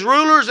 these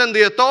rulers and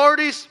the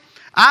authorities,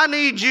 I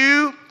need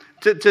you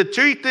to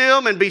treat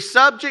them and be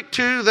subject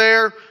to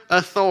their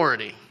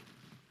authority.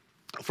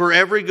 For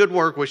every good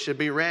work we should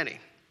be ready.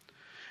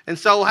 And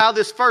so how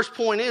this first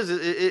point is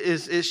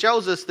it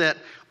shows us that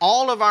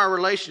all of our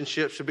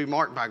relationships should be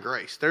marked by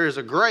grace. There is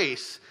a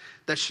grace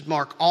that should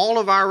mark all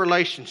of our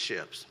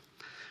relationships.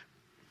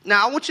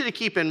 Now, I want you to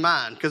keep in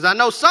mind, because I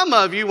know some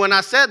of you, when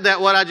I said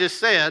that, what I just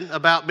said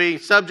about being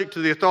subject to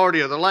the authority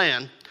of the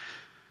land,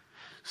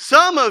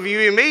 some of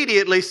you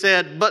immediately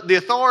said, but the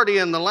authority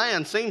in the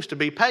land seems to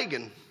be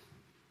pagan.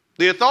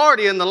 The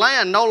authority in the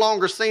land no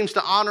longer seems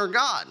to honor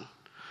God.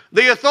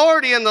 The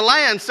authority in the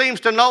land seems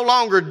to no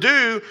longer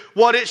do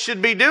what it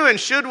should be doing.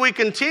 Should we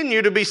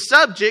continue to be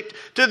subject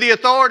to the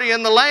authority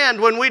in the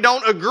land when we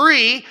don't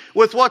agree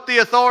with what the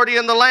authority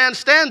in the land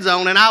stands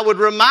on? And I would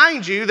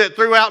remind you that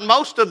throughout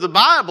most of the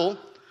Bible,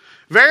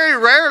 very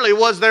rarely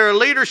was there a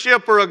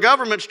leadership or a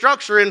government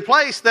structure in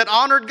place that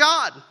honored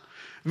God.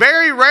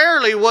 Very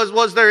rarely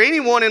was there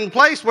anyone in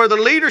place where the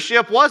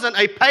leadership wasn't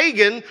a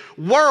pagan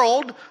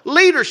world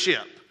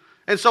leadership.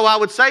 And so I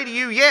would say to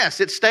you,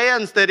 yes, it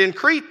stands that in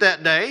Crete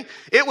that day,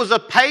 it was a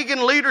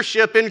pagan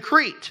leadership in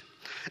Crete.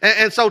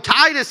 And so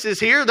Titus is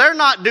here. They're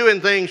not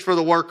doing things for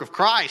the work of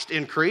Christ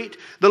in Crete.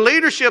 The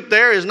leadership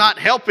there is not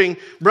helping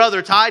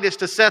Brother Titus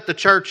to set the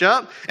church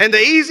up. And the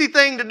easy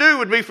thing to do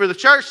would be for the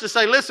church to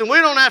say, listen, we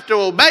don't have to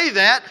obey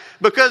that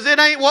because it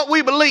ain't what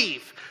we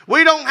believe.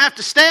 We don't have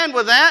to stand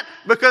with that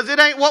because it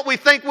ain't what we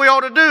think we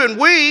ought to do. And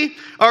we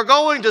are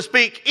going to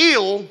speak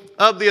ill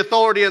of the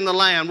authority in the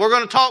land. We're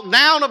going to talk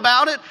down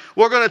about it.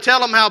 We're going to tell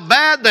them how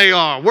bad they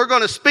are. We're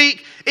going to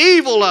speak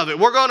evil of it.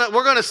 We're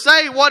going to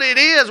say what it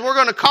is. We're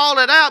going to call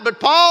it out. But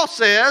Paul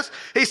says,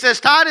 he says,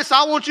 Titus,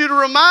 I want you to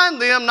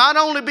remind them not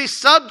only be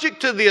subject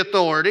to the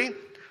authority,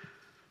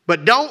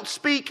 but don't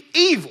speak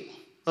evil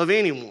of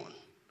anyone.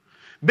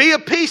 Be a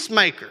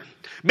peacemaker.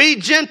 Be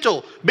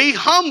gentle. Be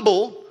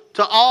humble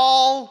to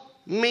all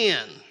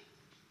men.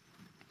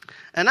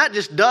 And that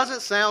just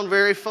doesn't sound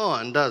very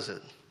fun, does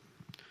it?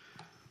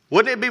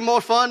 Wouldn't it be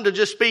more fun to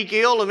just speak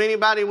ill of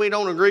anybody we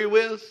don't agree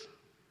with?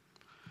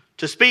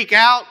 To speak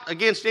out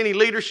against any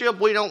leadership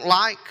we don't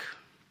like?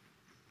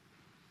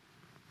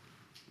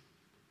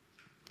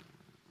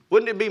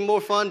 Wouldn't it be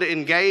more fun to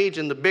engage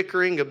in the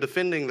bickering of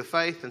defending the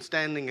faith and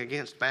standing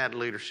against bad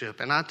leadership?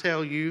 And I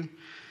tell you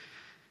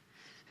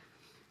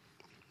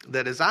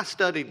that as I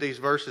studied these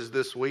verses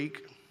this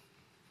week,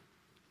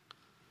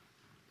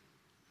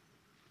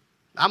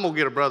 I'm going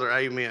to get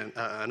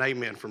an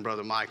amen from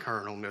Brother Mike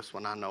Hearn on this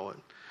one. I know it.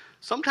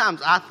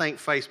 Sometimes I think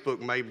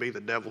Facebook may be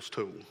the devil's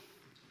tool.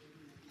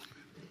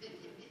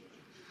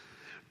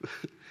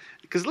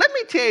 Because let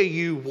me tell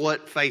you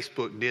what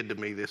Facebook did to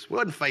me this. It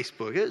wasn't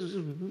Facebook. It was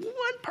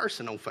one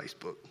person on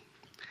Facebook.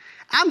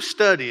 I'm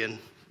studying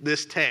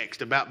this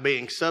text about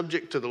being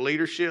subject to the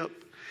leadership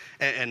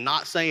and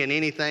not saying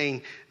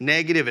anything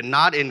negative and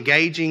not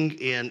engaging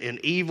in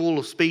evil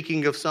of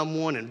speaking of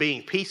someone and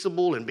being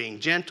peaceable and being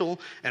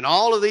gentle and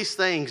all of these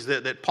things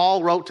that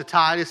Paul wrote to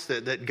Titus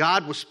that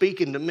God was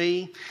speaking to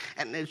me.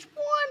 And there's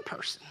one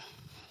person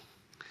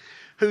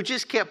who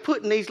just kept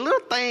putting these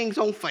little things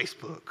on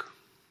Facebook.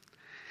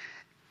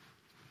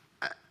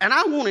 And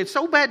I wanted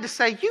so bad to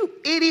say, you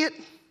idiot,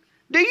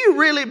 do you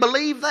really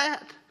believe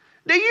that?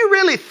 Do you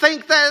really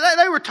think that?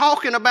 They were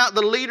talking about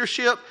the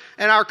leadership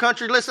in our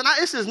country. Listen,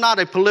 this is not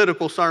a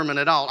political sermon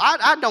at all.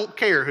 I don't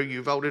care who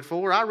you voted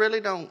for. I really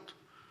don't.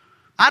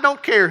 I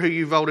don't care who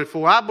you voted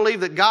for. I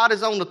believe that God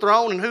is on the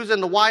throne and who's in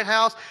the White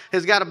House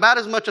has got about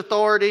as much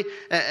authority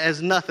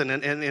as nothing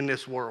in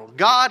this world.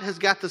 God has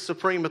got the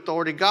supreme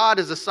authority. God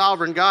is a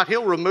sovereign God.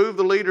 He'll remove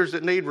the leaders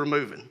that need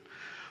removing.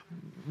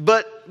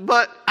 But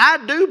I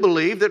do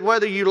believe that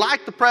whether you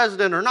like the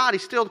president or not,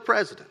 he's still the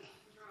president.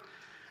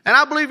 And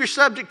I believe you're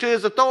subject to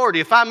his authority.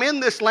 If I'm in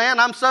this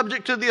land, I'm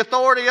subject to the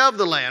authority of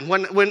the land.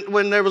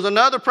 When there was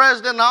another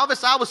president in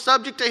office, I was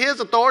subject to his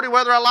authority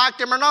whether I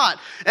liked him or not.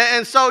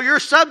 And so you're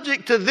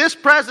subject to this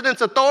president's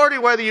authority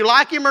whether you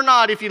like him or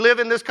not if you live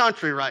in this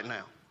country right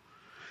now.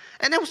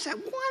 And there was that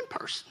one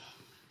person.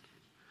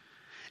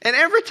 And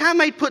every time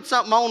they put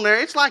something on there,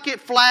 it's like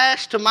it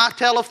flashed to my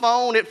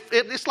telephone.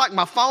 It's like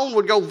my phone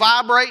would go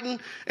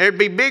vibrating. There'd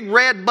be big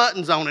red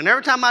buttons on it. And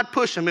every time I'd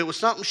push them, it was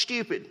something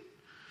stupid.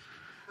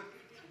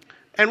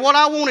 And what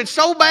I wanted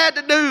so bad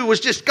to do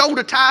was just go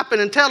to typing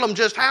and tell them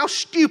just how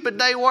stupid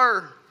they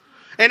were.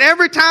 And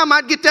every time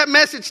I'd get that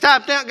message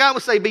typed out, God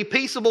would say, be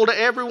peaceable to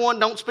everyone.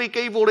 Don't speak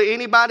evil to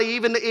anybody,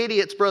 even the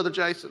idiots, Brother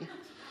Jason.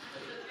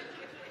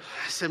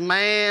 I said,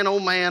 man, oh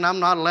man, I'm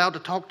not allowed to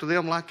talk to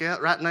them like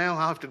that right now.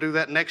 I'll have to do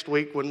that next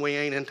week when we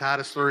ain't in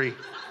Titus 3.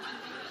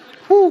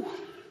 Whew.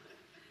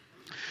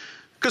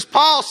 Because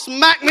Paul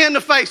smacked me in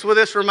the face with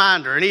this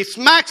reminder. And he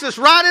smacks us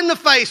right in the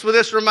face with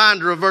this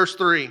reminder of verse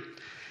 3.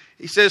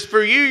 He says,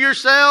 for you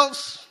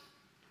yourselves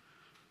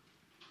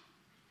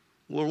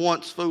were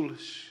once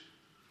foolish.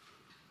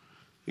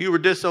 You were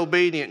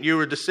disobedient. You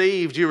were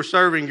deceived. You were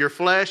serving your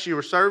flesh. You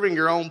were serving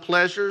your own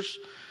pleasures.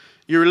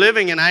 You were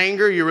living in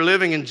anger. You were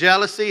living in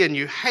jealousy. And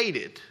you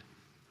hated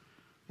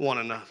one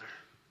another.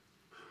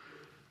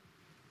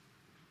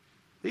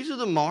 These are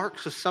the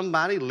marks of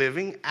somebody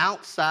living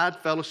outside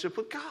fellowship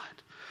with God.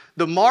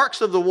 The marks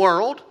of the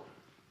world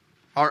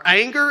our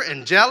anger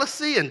and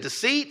jealousy and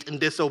deceit and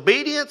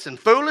disobedience and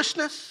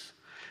foolishness,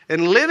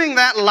 and living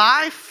that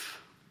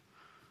life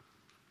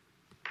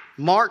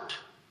marked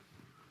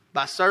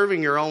by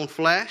serving your own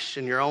flesh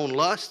and your own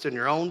lust and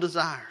your own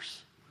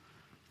desires.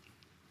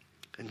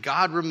 And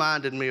God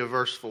reminded me of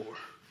verse 4,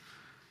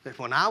 that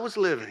when I was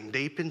living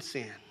deep in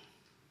sin,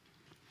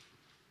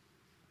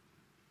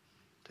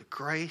 the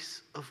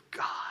grace of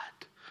God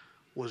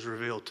was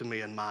revealed to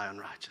me in my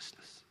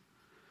unrighteousness.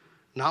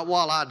 Not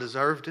while I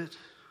deserved it,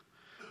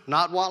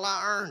 not while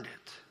I earned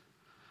it,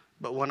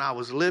 but when I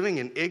was living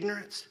in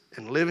ignorance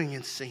and living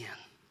in sin.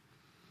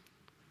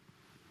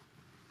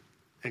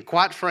 And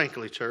quite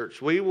frankly,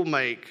 church, we will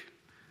make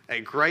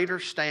a greater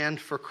stand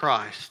for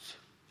Christ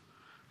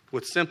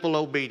with simple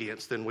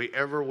obedience than we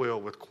ever will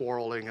with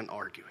quarreling and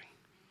arguing.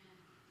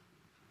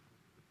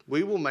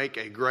 We will make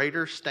a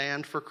greater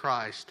stand for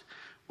Christ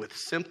with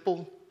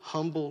simple,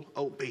 humble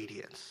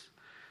obedience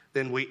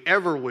than we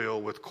ever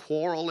will with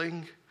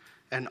quarreling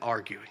and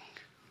arguing.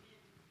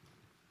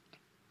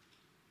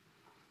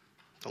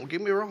 Don't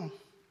get me wrong.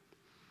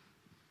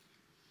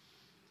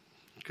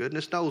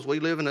 Goodness knows we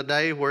live in a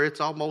day where it's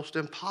almost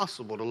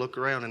impossible to look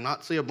around and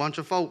not see a bunch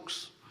of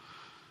folks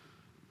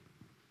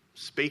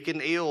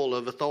speaking ill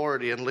of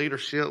authority and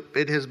leadership.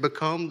 It has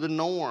become the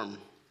norm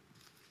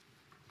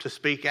to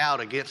speak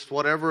out against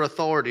whatever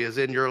authority is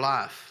in your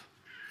life.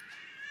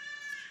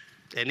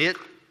 And it,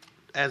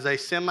 as a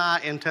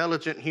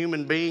semi-intelligent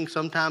human being,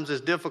 sometimes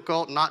is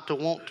difficult not to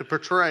want to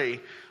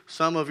portray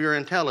some of your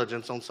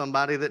intelligence on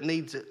somebody that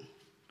needs it.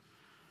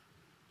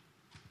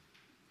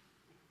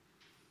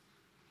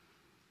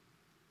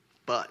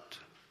 But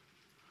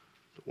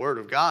the Word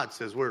of God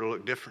says we're to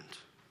look different.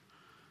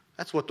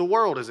 That's what the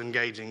world is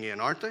engaging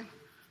in, aren't they?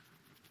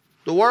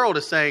 The world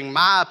is saying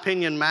my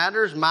opinion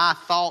matters, my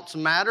thoughts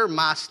matter,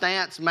 my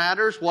stance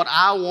matters. What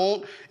I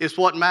want is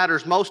what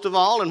matters most of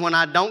all. And when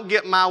I don't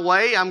get my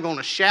way, I'm going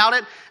to shout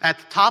it at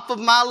the top of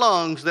my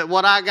lungs that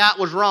what I got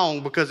was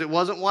wrong because it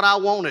wasn't what I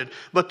wanted.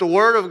 But the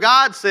Word of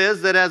God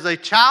says that as a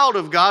child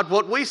of God,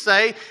 what we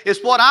say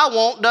is what I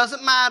want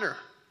doesn't matter.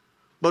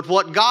 But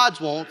what God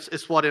wants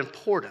is what's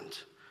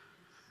important.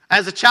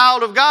 As a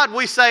child of God,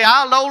 we say,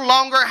 I no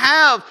longer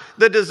have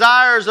the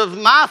desires of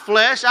my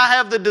flesh. I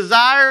have the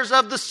desires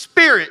of the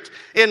Spirit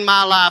in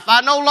my life. I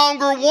no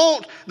longer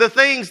want the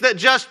things that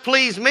just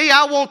please me.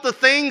 I want the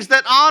things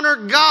that honor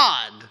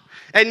God.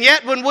 And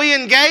yet when we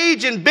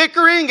engage in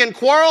bickering and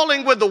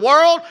quarreling with the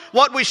world,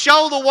 what we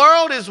show the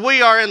world is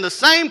we are in the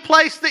same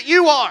place that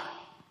you are.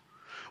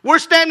 We're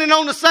standing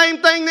on the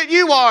same thing that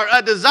you are,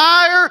 a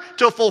desire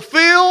to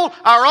fulfill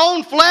our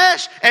own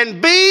flesh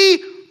and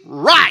be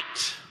right.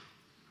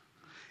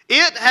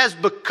 It has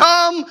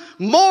become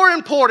more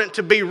important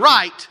to be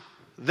right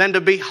than to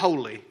be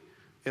holy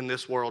in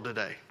this world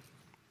today.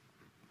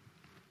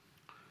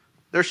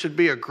 There should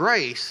be a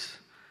grace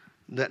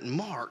that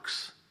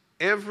marks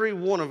every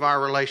one of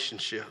our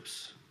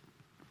relationships.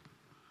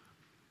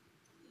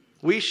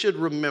 We should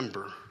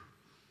remember,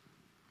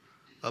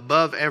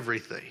 above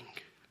everything,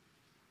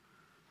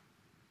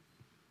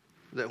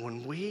 that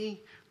when we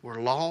were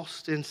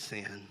lost in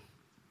sin,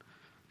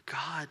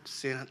 God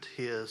sent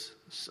His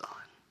Son.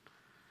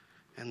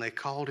 And they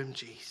called Him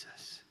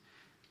Jesus.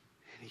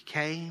 And He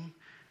came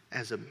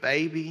as a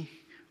baby,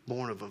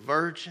 born of a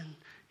virgin.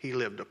 He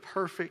lived a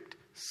perfect,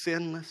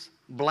 sinless,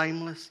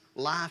 blameless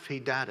life. He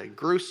died a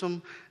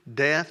gruesome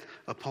death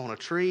upon a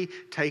tree,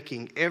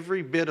 taking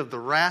every bit of the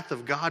wrath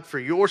of God for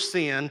your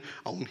sin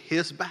on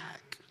His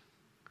back.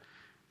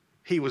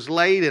 He was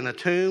laid in a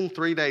tomb.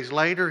 3 days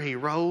later, He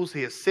rose.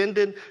 He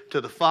ascended to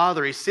the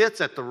Father. He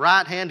sits at the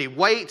right hand. He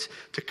waits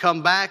to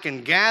come back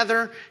and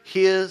gather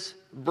His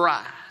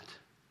bride.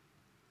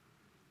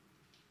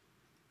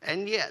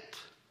 And yet,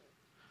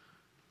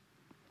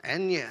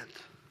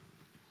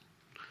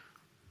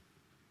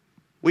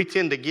 we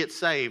tend to get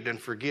saved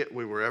and forget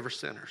we were ever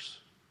sinners.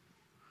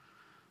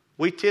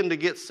 We tend to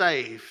get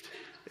saved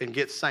and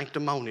get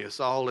sanctimonious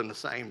all in the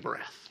same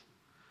breath.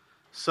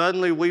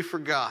 Suddenly we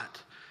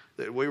forgot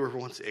that we were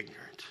once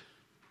ignorant.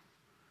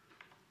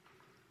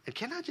 And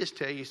can I just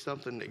tell you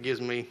something that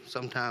gives me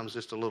sometimes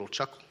just a little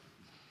chuckle?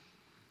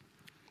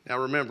 Now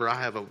remember, I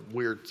have a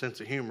weird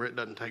sense of humor. It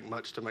doesn't take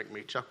much to make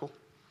me chuckle.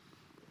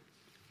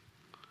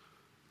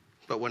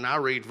 But when I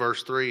read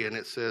verse 3 and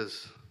it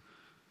says,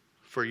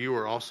 for you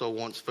were also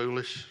once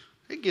foolish,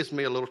 it gives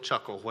me a little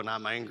chuckle when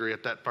I'm angry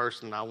at that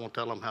person and I won't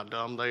tell them how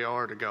dumb they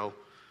are to go,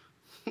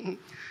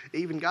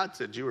 even God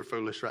said you were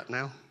foolish right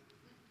now.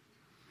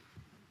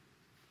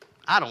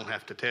 I don't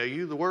have to tell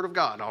you. The Word of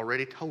God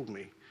already told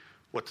me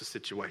what the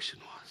situation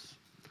was.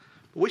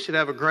 We should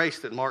have a grace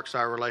that marks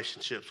our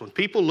relationships. When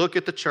people look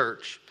at the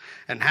church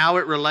and how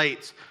it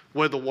relates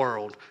with the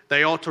world,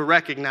 they ought to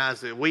recognize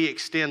that we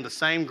extend the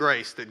same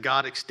grace that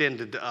God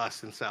extended to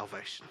us in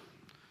salvation.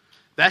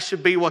 That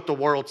should be what the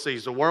world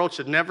sees. The world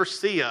should never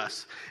see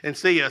us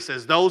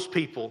as those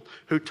people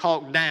who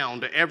talk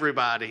down to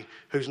everybody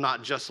who's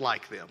not just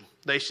like them.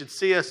 They should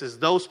see us as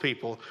those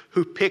people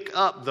who pick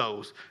up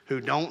those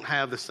who don't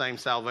have the same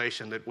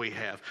salvation that we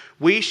have.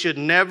 We should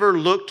never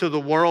look to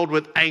the world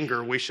with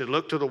anger. We should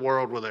look to the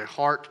world with a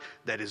heart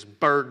that is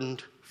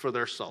burdened for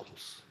their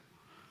souls,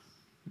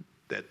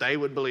 that they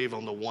would believe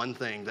on the one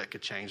thing that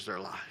could change their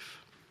life.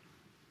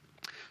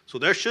 So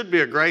there should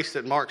be a grace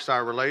that marks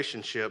our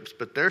relationships,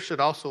 but there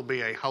should also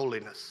be a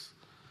holiness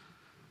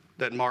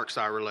that marks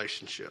our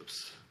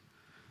relationships.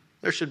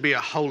 There should be a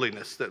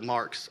holiness that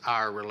marks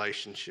our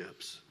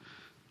relationships.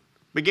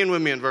 Begin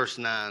with me in verse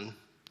 9.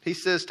 He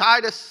says,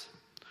 Titus,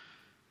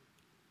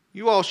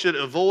 you all should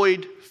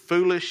avoid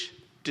foolish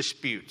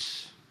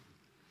disputes.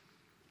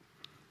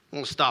 I'm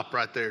going to stop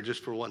right there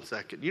just for 1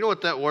 second. You know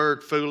what that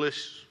word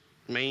foolish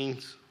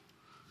means?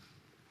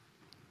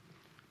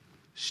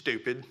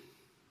 Stupid,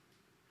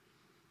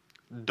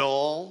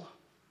 dull,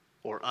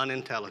 or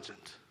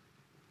unintelligent.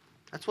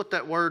 That's what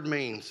that word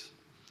means.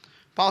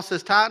 Paul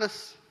says,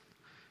 Titus,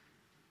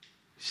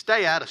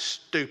 stay out of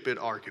stupid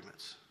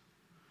arguments.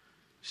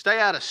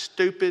 Stay out of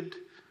stupid,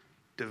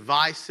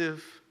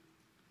 divisive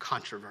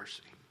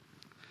controversy.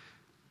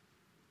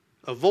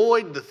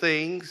 Avoid the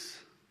things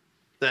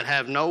that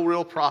have no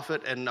real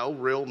profit and no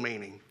real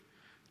meaning.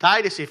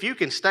 Titus, if you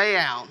can stay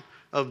out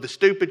of the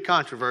stupid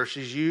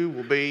controversies, you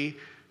will be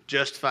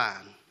just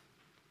fine.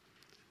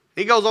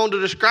 He goes on to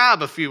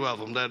describe a few of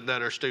them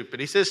that are stupid.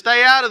 He says,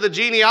 stay out of the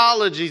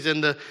genealogies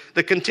and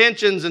the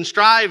contentions and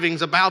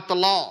strivings about the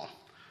law.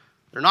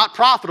 They're not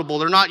profitable.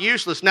 They're not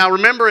useless. Now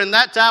remember, in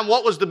that time,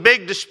 what was the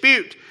big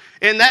dispute?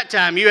 In that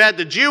time, you had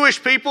the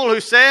Jewish people who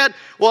said,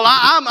 well,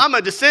 I'm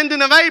a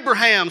descendant of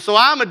Abraham, so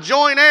I'm a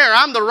joint heir.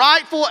 I'm the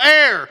rightful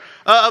heir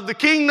of the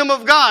kingdom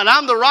of God.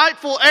 I'm the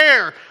rightful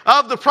heir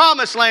of the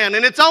promised land.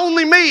 And it's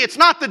only me. It's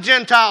not the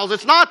Gentiles.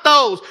 It's not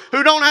those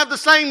who don't have the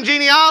same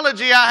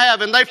genealogy I have.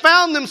 And they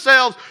found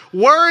themselves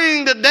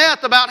worrying to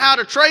death about how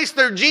to trace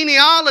their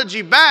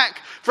genealogy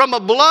back from a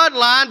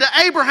bloodline to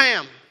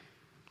Abraham.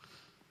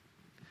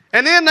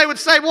 And then they would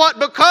say, what?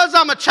 Because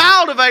I'm a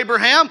child of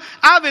Abraham,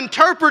 I've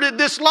interpreted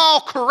this law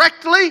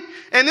correctly,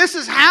 and this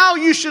is how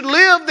you should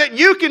live that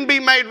you can be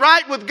made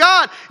right with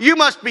God. You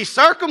must be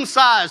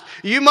circumcised.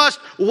 You must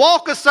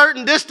walk a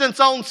certain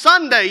distance on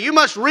Sunday. You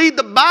must read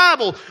the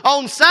Bible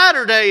on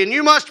Saturday, and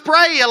you must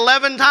pray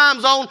 11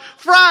 times on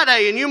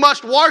Friday, and you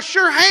must wash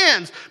your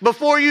hands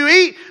before you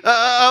eat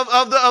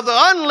of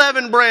the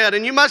unleavened bread,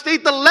 and you must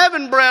eat the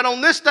leavened bread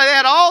on this day. They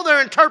had all their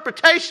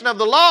interpretation of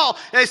the law,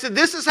 and they said,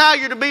 this is how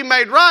you're to be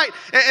made right.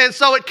 And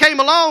so it came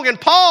along, and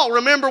Paul,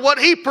 remember what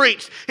he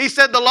preached. He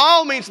said the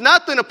law means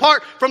nothing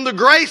apart from the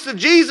grace of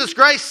Jesus.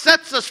 Grace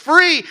sets us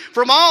free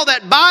from all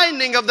that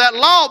binding of that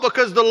law,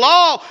 because the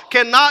law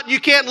you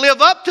can't live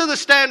up to the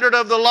standard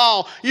of the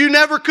law. You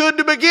never could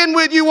to begin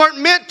with. You weren't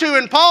meant to.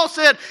 And Paul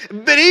said,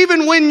 but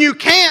even when you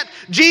can't,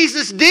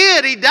 Jesus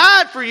did. He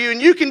died for you,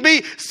 and you can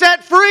be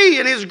set free,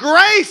 and His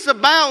grace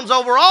abounds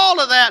over all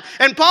of that.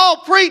 And Paul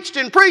preached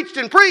and preached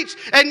and preached,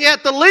 and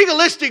yet the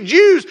legalistic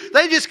Jews,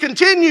 they just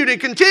continued and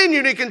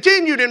continued and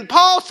continued. And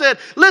Paul said,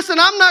 listen,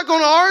 I'm not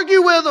going to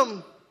argue with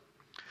them.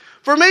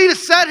 For me to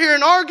sit here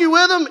and argue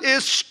with them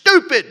is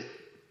stupid.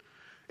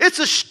 It's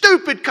a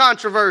stupid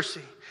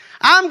controversy.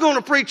 I'm going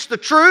to preach the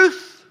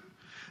truth.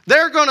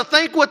 They're going to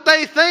think what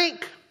they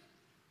think.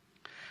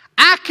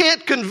 I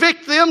can't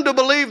convict them to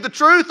believe the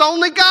truth.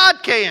 Only God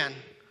can.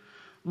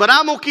 But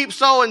I'm going to keep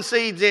sowing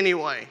seeds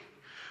anyway.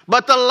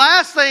 But the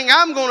last thing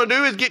I'm going to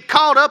do is get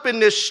caught up in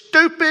this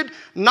stupid,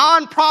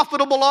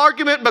 non-profitable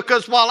argument,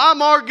 because while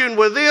I'm arguing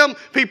with them,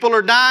 people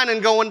are dying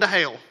and going to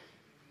hell.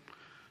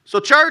 So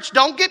church,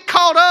 don't get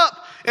caught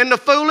up in the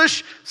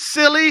foolish,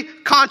 silly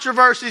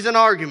controversies and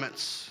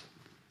arguments.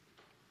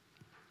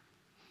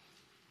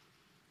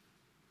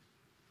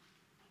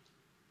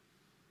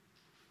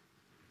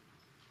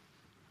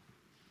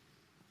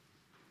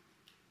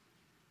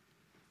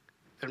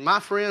 And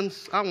my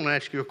friends, I want to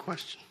ask you a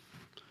question.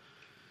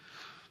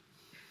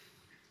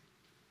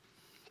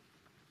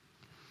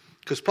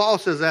 Because Paul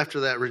says after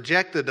that,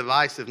 reject the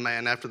divisive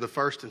man after the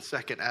first and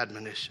second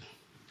admonition.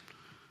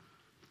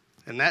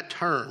 And that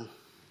term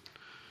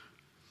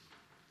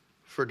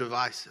for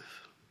divisive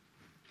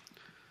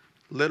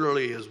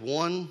literally is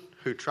one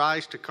who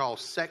tries to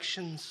cause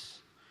sections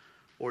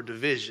or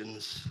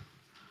divisions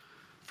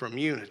from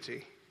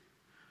unity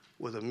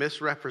with a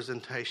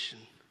misrepresentation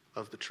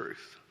of the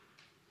truth.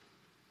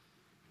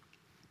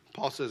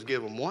 Paul says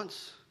give them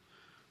once,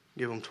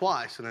 give them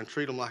twice, and then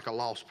treat them like a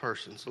lost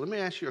person. So let me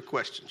ask you a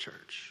question,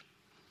 church.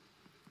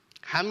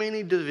 How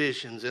many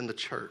divisions in the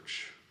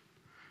church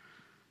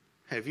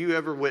have you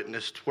ever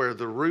witnessed where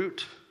the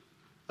root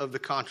of the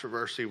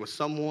controversy was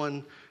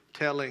someone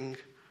telling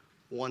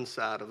one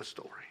side of a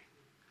story?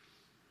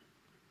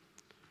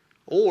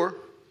 Or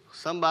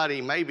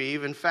somebody maybe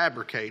even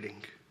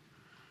fabricating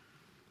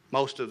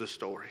most of the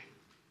story.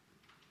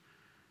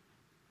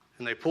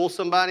 And they pull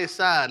somebody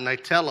aside and they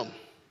tell them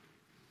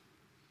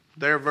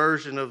their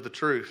version of the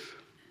truth.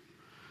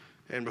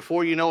 And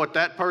before you know it,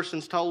 that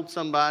person's told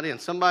somebody,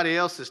 and somebody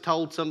else has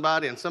told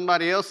somebody, and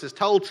somebody else has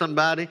told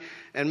somebody.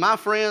 And my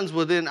friends,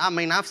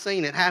 I've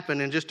seen it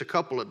happen in just a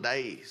couple of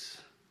days.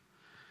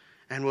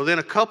 And within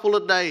a couple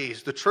of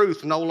days, the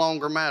truth no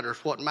longer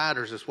matters. What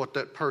matters is what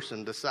that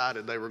person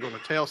decided they were going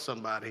to tell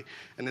somebody.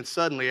 And then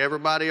suddenly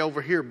everybody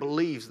over here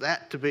believes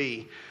that to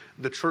be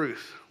the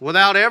truth,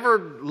 without ever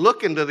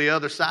looking to the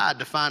other side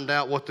to find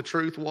out what the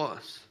truth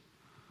was.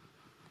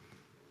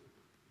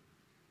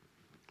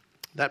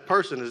 That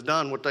person has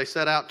done what they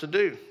set out to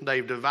do.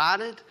 They've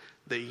divided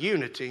the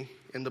unity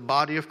in the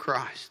body of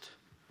Christ.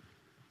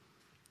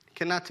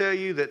 Can I tell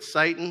you that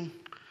Satan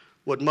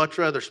would much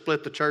rather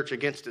split the church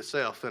against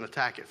itself than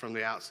attack it from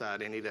the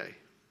outside any day?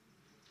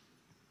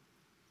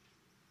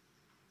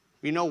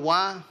 You know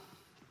why?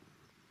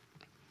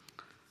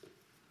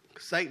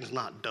 Satan's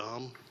not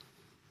dumb.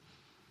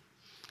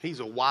 He's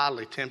a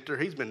wily tempter.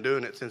 He's been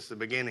doing it since the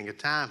beginning of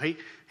time.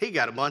 He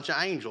got a bunch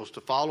of angels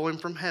to follow him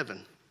from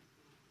heaven.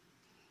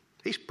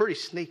 He's pretty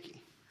sneaky.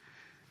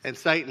 And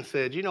Satan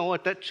said, you know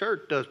what, that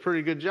church does a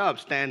pretty good job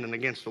standing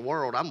against the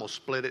world. I'm going to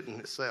split it in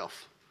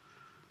itself.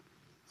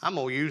 I'm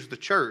going to use the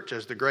church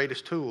as the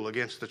greatest tool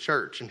against the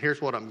church. And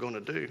here's what I'm going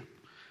to do.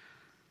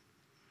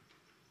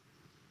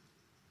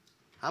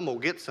 I'm going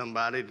to get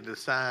somebody to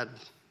decide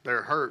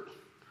they're hurt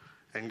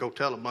and go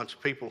tell a bunch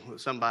of people that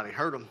somebody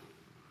hurt them.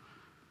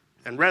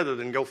 And rather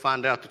than go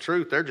find out the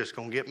truth, they're just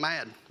going to get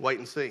mad. Wait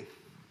and see.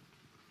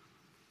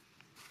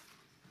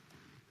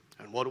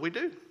 And what do we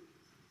do?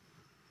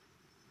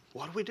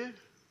 What do we do?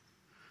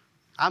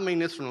 I mean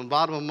this from the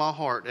bottom of my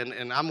heart, and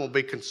I'm going to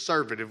be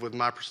conservative with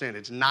my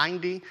percentage.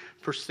 90%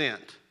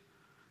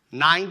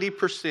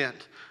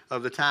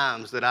 of the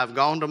times that I've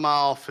gone to my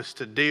office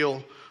to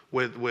deal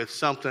with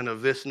something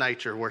of this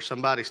nature, where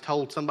somebody's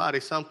told somebody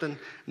something,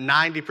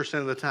 90%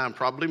 of the time,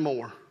 probably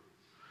more,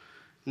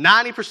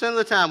 90% of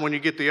the time when you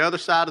get the other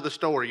side of the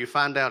story, you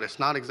find out it's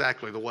not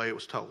exactly the way it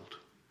was told.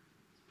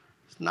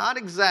 It's not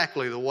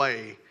exactly the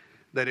way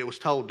that it was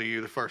told to you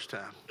the first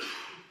time.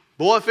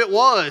 Boy, if it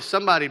was,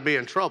 somebody'd be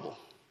in trouble.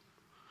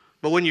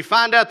 But when you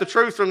find out the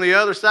truth from the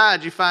other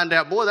side, you find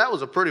out, boy, that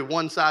was a pretty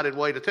one-sided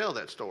way to tell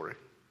that story.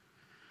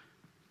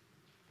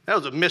 That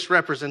was a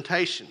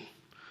misrepresentation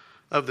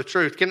of the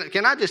truth.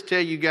 Can I just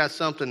tell you guys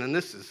something? And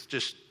this is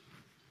just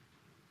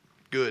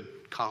good,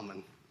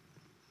 common,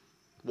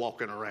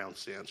 walking around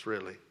sense,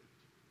 really.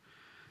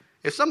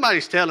 If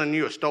somebody's telling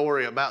you a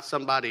story about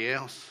somebody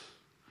else,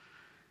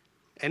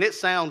 and it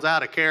sounds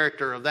out of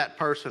character of that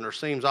person or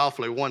seems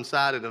awfully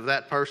one-sided of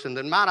that person,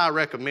 then might I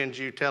recommend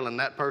you telling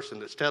that person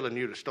that's telling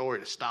you the story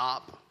to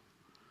stop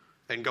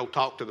and go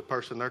talk to the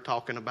person they're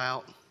talking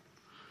about?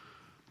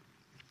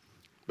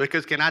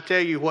 Because can I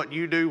tell you what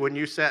you do when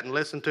you sit and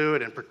listen to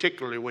it, and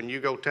particularly when you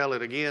go tell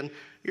it again?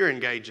 You're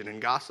engaging in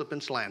gossip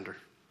and slander.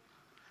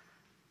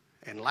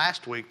 And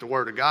last week, the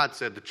Word of God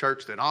said the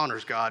church that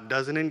honors God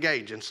doesn't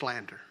engage in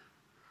slander.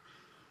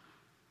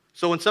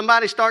 So when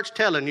somebody starts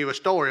telling you a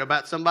story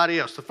about somebody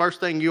else, the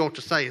first thing you ought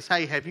to say is,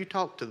 hey, have you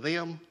talked to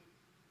them?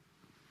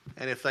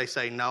 And if they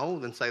say no,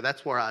 then say,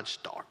 that's where I'd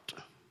start.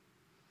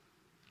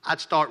 I'd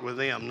start with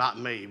them, not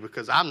me,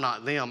 because I'm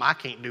not them. I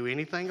can't do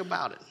anything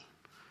about it.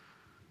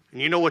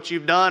 And you know what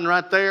you've done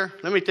right there?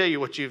 Let me tell you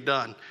what you've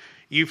done.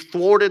 You've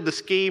thwarted the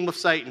scheme of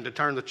Satan to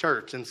turn the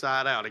church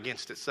inside out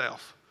against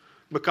itself.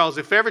 Because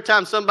if every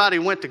time somebody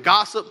went to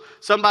gossip,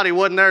 somebody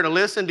wasn't there to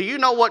listen, do you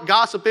know what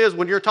gossip is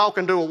when you're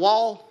talking to a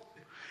wall?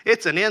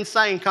 It's an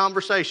insane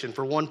conversation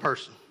for one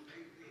person.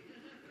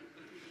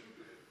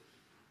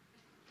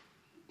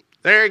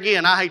 There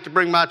again, I hate to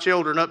bring my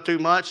children up too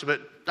much,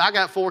 but I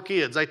got 4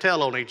 kids. They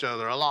tell on each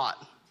other a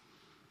lot.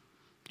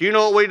 Do you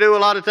know what we do a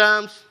lot of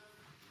times?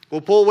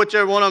 We'll pull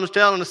whichever one of them is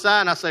telling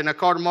aside, and I say, now,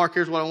 Carter Mark,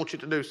 here's what I want you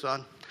to do,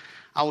 son.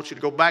 I want you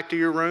to go back to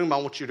your room. I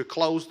want you to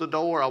close the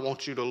door. I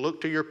want you to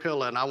look to your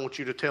pillow, and I want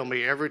you to tell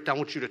me I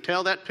want you to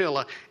tell that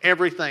pillow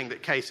everything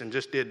that Kason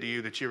just did to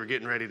you that you were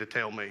getting ready to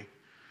tell me.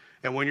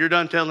 And when you're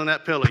done telling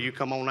that pillow, you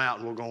come on out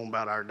and we'll go on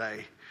about our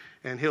day.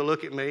 And he'll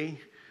look at me.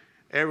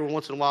 Every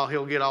once in a while,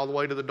 he'll get all the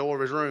way to the door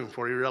of his room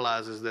before he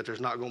realizes that there's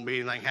not going to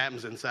be anything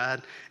happens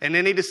inside. And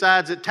then he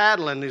decides that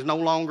tattling is no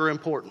longer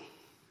important.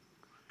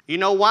 You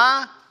know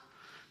why?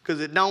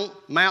 Because it don't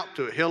mount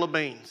to a hill of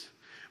beans.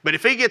 But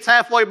if he gets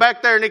halfway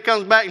back there and he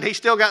comes back and he's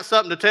still got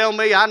something to tell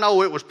me, I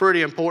know it was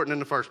pretty important in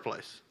the first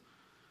place.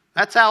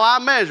 That's how I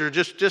measure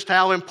just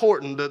how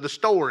important the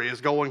story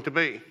is going to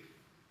be.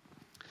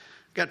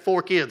 Got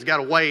 4 kids. Got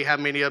to weigh how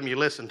many of them you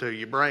listen to.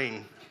 Your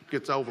brain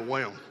gets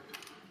overwhelmed.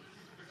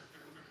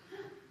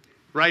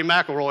 Ray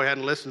McElroy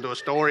hadn't listened to a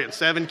story in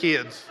 7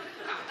 kids.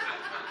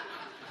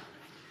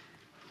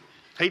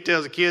 He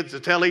tells the kids to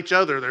tell each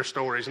other their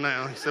stories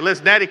now. He said,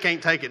 listen, Daddy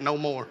can't take it no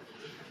more.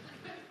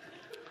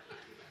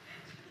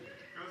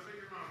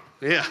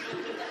 Yeah.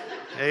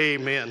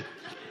 Amen.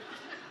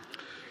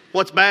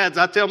 What's bad is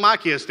I tell my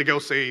kids to go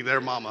see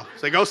their mama.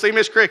 Say, go see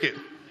Miss Cricket.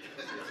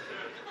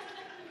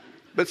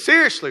 But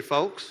seriously,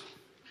 folks,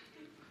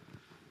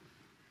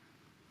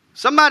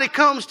 somebody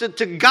comes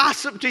to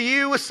gossip to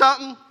you with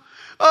something,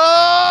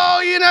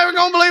 Oh, you're never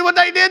going to believe what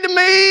they did to me.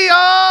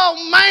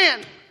 Oh,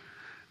 man.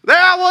 There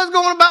I was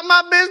going about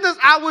my business.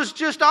 I was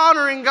just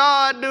honoring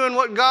God, doing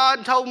what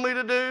God told me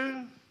to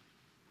do.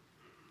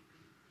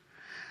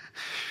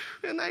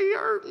 And they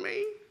hurt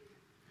me.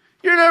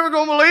 You're never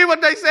going to believe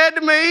what they said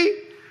to me.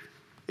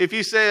 If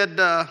you said,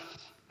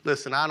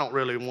 listen, I don't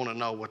really want to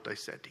know what they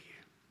said to you,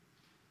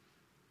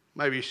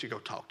 maybe you should go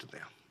talk to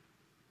them.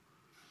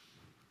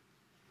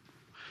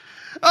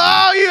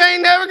 Oh, you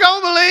ain't never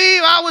going to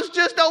believe I was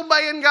just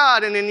obeying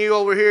God. And then you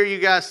over here, you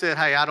guys said,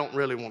 hey, I don't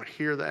really want to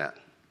hear that.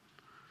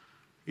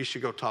 You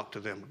should go talk to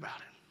them about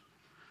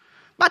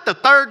it. About the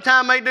third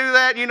time they do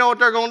that, you know what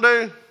they're going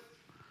to do?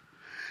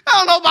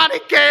 Don't nobody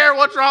care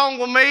what's wrong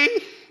with me.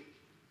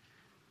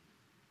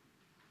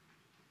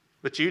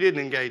 But you didn't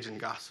engage in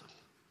gossip.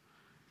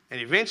 And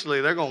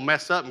eventually they're going to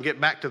mess up and get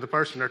back to the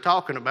person they're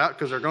talking about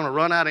because they're going to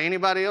run out of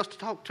anybody else to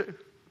talk to.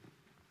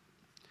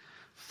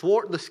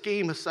 Thwart the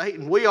scheme of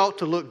Satan. We ought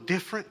to look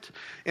different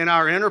in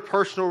our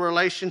interpersonal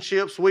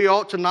relationships. We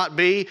ought to not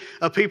be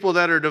a people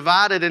that are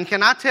divided. And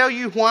can I tell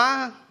you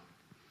why?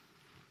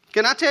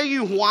 Can I tell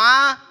you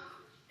why?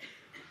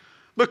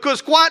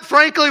 Because quite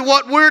frankly,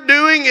 what we're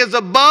doing is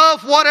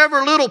above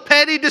whatever little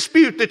petty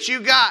dispute that you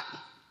got.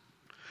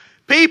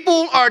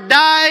 People are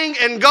dying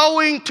and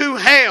going to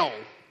hell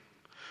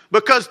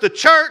because the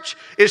church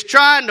is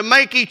trying to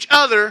make each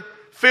other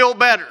feel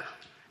better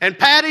and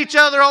pat each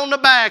other on the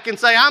back and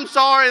say, I'm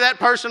sorry that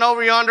person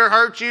over yonder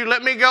hurt you.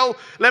 Let me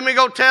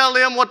go tell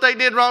them what they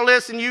did wrong.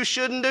 Listen, you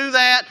shouldn't do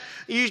that.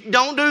 You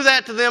don't do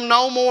that to them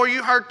no more.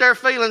 You hurt their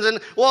feelings. And,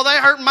 well, they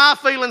hurt my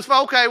feelings.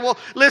 Okay, well,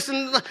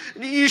 listen,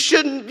 you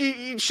shouldn't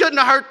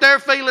have hurt their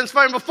feelings.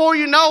 And before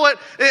you know it,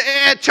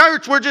 at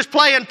church, we're just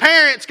playing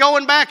parents,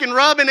 going back and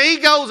rubbing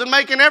egos and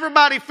making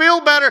everybody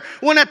feel better,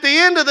 when at the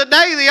end of the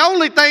day, the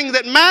only thing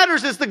that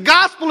matters is the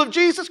gospel of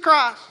Jesus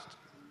Christ.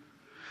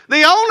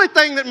 The only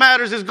thing that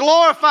matters is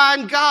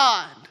glorifying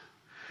God.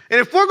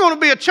 And if we're going to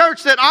be a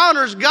church that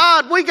honors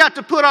God, we got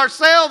to put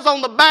ourselves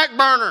on the back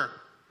burner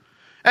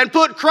and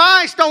put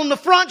Christ on the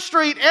front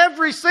street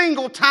every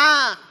single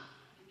time.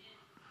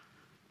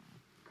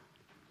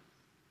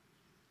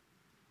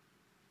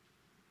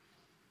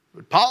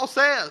 But Paul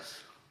says,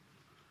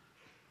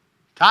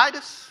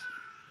 Titus,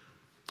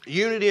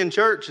 unity in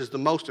church is the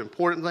most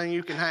important thing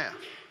you can have.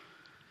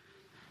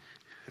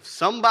 If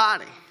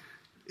somebody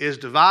is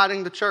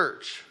dividing the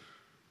church,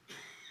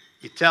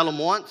 you tell them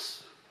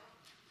once,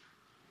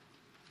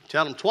 you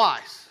tell them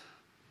twice,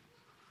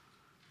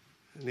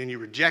 and then you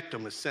reject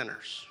them as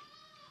sinners.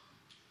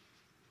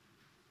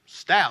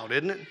 Stout,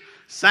 isn't it?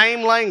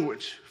 Same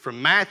language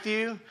from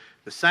Matthew,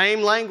 the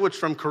same language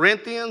from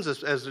Corinthians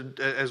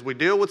as we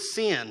deal with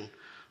sin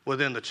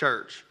within the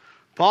church.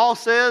 Paul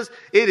says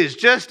it is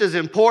just as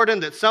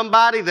important that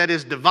somebody that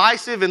is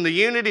divisive in the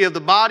unity of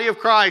the body of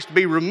Christ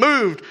be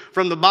removed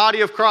from the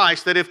body of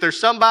Christ, that if there's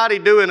somebody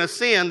doing a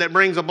sin that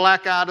brings a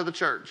black eye to the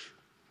church.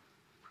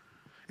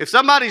 If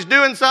somebody's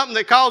doing something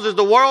that causes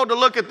the world to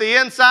look at the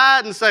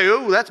inside and say,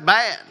 ooh, that's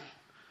bad,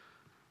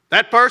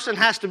 that person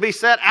has to be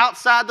set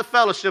outside the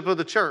fellowship of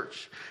the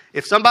church.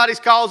 If somebody's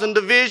causing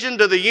division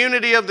to the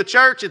unity of the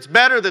church, it's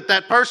better that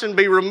that person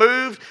be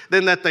removed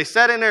than that they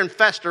sit in there and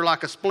fester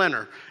like a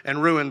splinter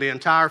and ruin the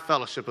entire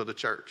fellowship of the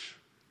church.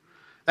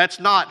 That's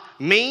not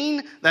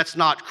mean. That's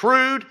not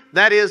crude.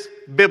 That is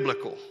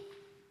biblical.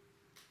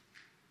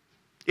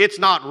 It's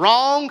not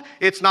wrong.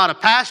 It's not a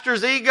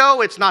pastor's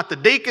ego. It's not the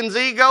deacon's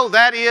ego.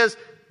 That is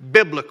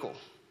biblical.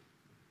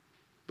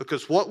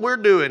 Because what we're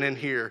doing in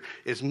here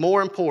is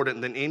more important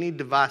than any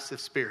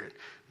divisive spirit.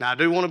 Now, I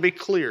do want to be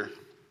clear.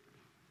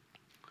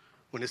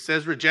 When it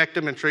says reject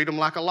them and treat them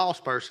like a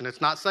lost person,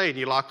 it's not saying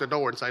you lock the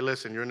door and say,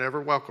 listen, you're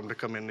never welcome to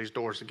come in these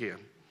doors again.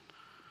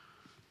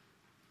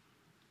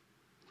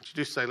 But you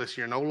just say,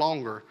 listen, you're no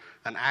longer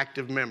an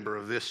active member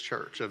of this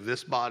church, of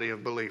this body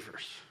of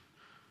believers.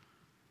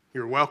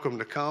 You're welcome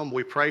to come.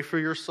 We pray for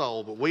your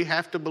soul, but we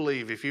have to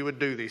believe if you would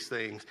do these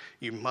things,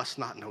 you must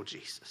not know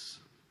Jesus.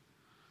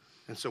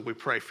 And so we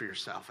pray for your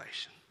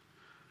salvation.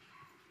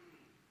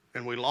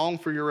 And we long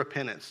for your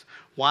repentance.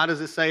 Why does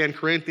it say in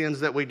Corinthians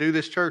that we do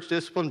this church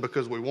discipline?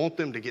 Because we want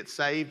them to get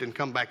saved and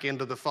come back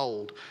into the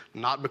fold,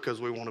 not because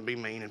we want to be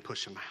mean and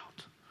push them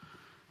out.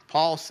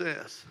 Paul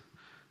says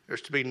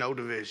there's to be no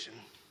division.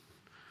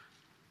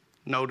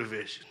 No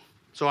division.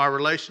 So our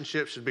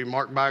relationships should be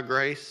marked by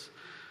grace.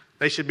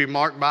 They should be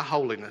marked by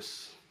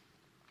holiness.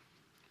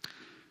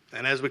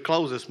 And as we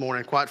close this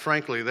morning, quite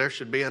frankly, there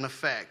should be an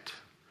effect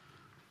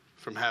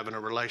from having a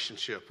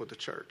relationship with the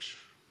church.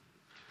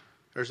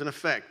 There's an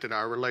effect that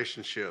our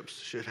relationships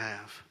should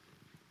have.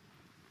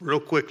 Real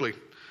quickly,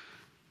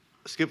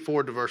 skip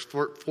forward to verse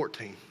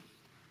 14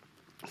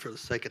 for the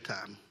sake of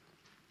time.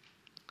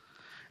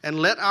 And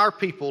let our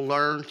people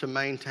learn to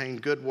maintain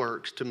good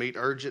works to meet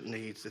urgent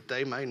needs, that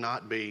they may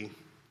not be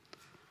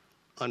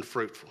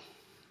unfruitful.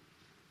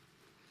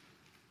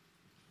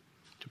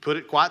 To put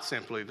it quite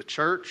simply, the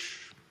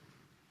church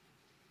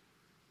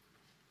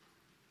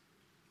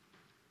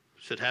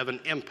should have an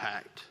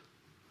impact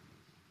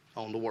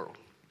on the world.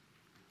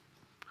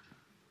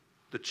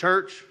 The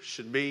church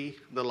should be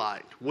the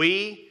light.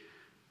 We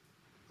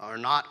are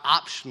not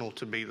optional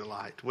to be the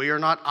light. We are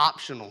not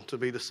optional to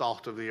be the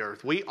salt of the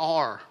earth. We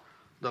are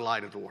the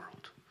light of the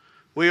world.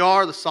 We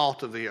are the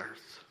salt of the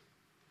earth.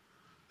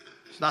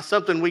 It's not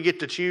something we get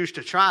to choose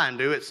to try and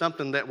do. It's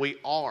something that we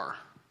are.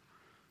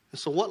 And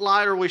so what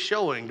light are we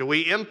showing? Do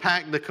we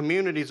impact the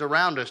communities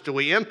around us? Do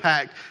we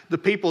impact the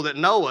people that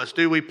know us?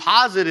 Do we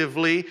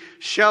positively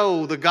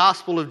show the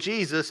gospel of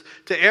Jesus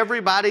to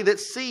everybody that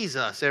sees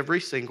us every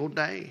single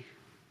day?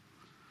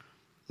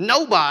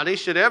 Nobody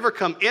should ever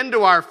come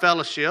into our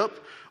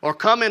fellowship or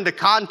come into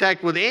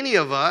contact with any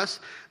of us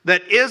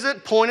that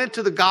isn't pointed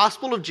to the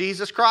gospel of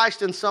Jesus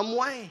Christ in some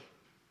way.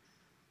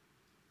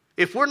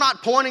 If we're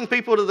not pointing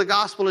people to the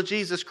gospel of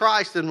Jesus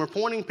Christ, then we're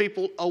pointing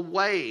people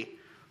away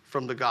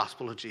from the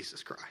gospel of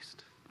Jesus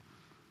Christ.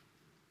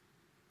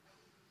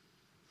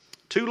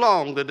 Too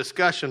long, the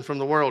discussion from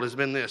the world has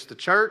been this: the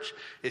church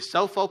is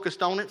so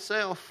focused on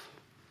itself.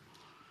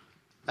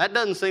 That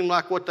doesn't seem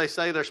like what they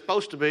say they're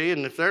supposed to be,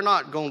 and if they're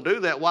not going to do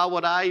that, why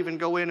would I even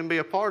go in and be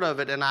a part of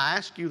it? And I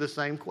ask you the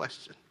same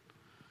question.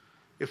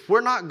 If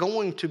we're not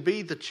going to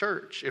be the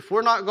church, if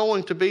we're not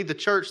going to be the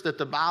church that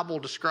the Bible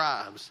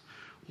describes,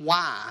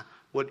 why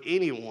would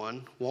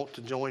anyone want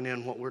to join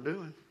in what we're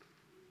doing?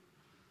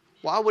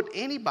 Why would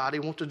anybody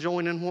want to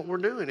join in what we're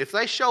doing? If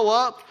they show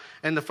up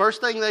and the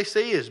first thing they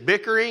see is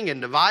bickering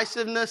and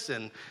divisiveness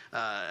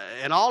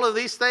and all of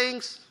these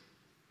things,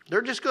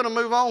 they're just going to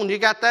move on. You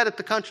got that at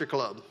the country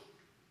club.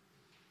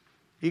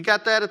 You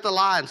got that at the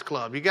Lions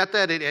Club. You got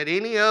that at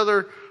any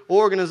other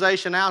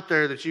organization out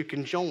there that you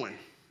can join.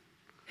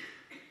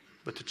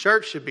 But the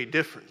church should be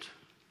different.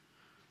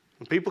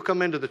 When people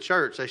come into the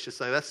church, they should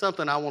say, that's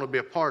something I want to be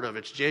a part of.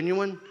 It's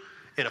genuine.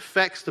 It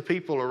affects the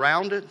people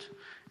around it.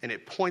 And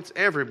it points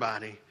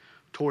everybody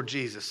toward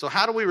Jesus. So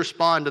how do we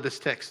respond to this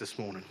text this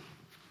morning?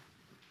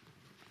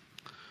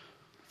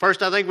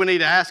 First, I think we need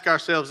to ask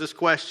ourselves this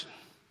question.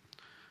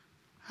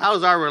 How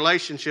does our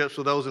relationships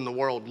with those in the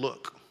world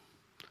look?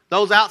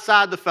 Those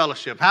outside the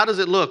fellowship, how does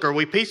it look? Are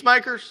we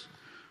peacemakers?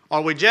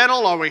 Are we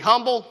gentle? Are we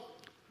humble?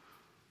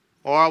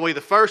 Or are we the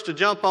first to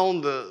jump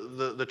on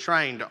the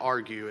train to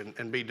argue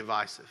and be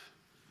divisive?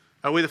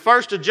 Are we the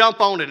first to jump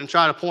on it and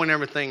try to point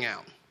everything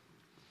out?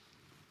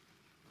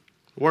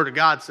 The Word of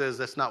God says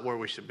that's not where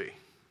we should be.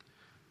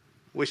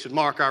 We should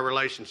mark our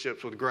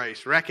relationships with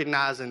grace,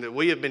 recognizing that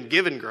we have been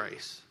given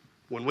grace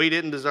when we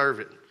didn't deserve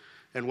it.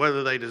 And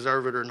whether they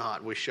deserve it or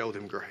not, we show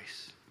them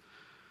grace.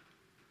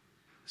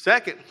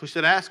 Second, we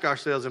should ask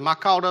ourselves, am I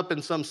caught up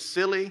in some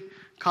silly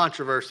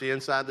controversy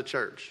inside the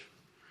church?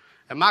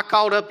 Am I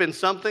caught up in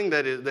something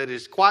that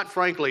is quite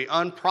frankly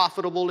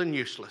unprofitable and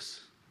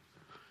useless?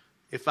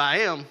 If I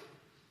am,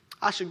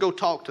 I should go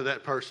talk to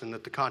that person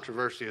that the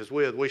controversy is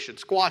with. We should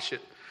squash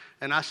it,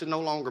 and I should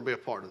no longer be a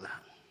part of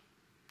that.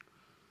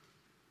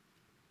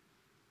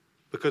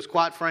 Because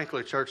quite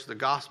frankly, church, the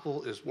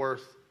gospel is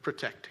worth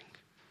protecting.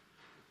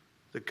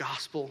 The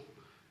gospel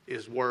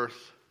is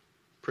worth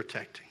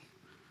protecting.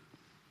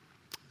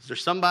 Is there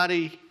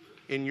somebody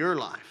in your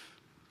life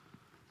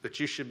that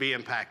you should be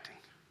impacting?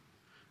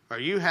 Are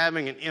you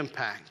having an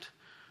impact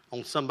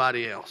on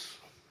somebody else?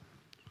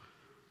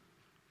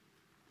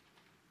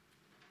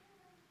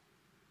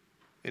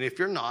 And if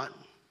you're not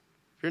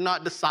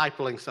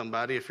discipling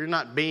somebody, if you're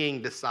not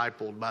being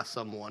discipled by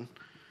someone,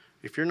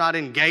 if you're not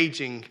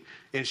engaging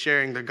in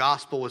sharing the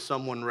gospel with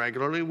someone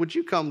regularly, would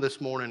you come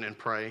this morning and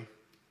pray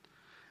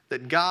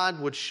that God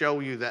would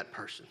show you that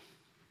person?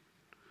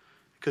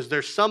 Because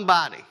there's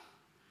somebody,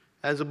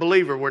 as a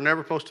believer, we're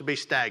never supposed to be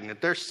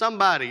stagnant. There's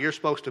somebody you're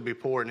supposed to be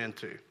pouring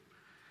into.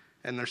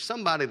 And there's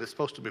somebody that's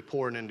supposed to be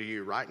pouring into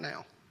you right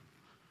now.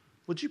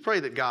 Would you pray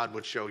that God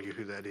would show you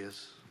who that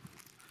is?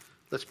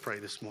 Let's pray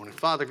this morning.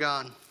 Father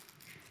God,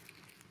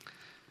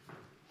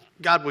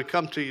 we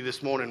come to you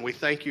this morning. We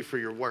thank you for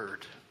your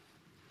word.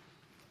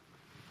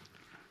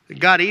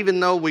 God, even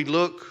though we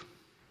look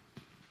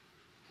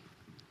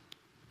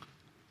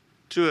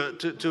to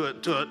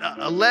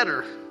a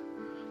letter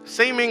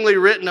seemingly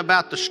written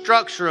about the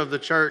structure of the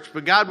church,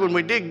 but God, when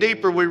we dig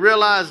deeper, we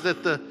realize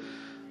that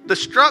the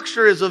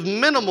structure is of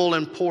minimal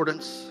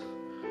importance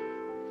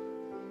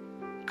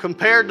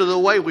compared to the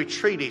way we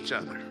treat each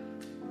other.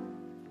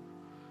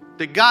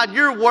 That God,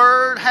 your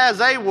word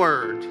has a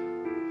word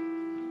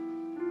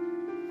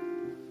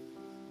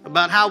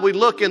about how we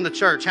look in the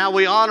church, how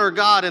we honor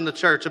God in the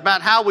church,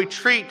 about how we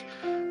treat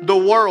the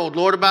world,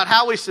 Lord, about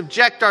how we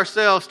subject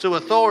ourselves to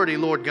authority,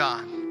 Lord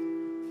God.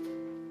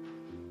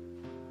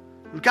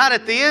 God,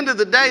 at the end of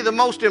the day, the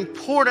most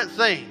important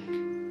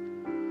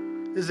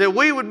thing is that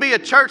we would be a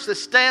church that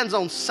stands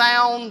on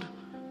sound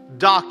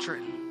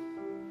doctrine.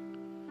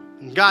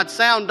 And God's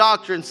sound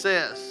doctrine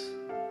says,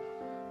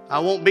 I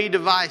won't be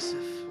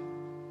divisive.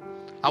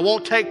 I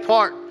won't take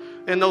part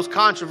in those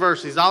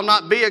controversies. I'll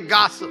not be a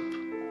gossip.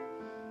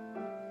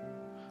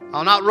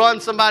 I'll not run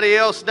somebody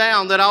else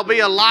down. That I'll be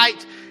a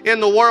light in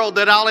the world.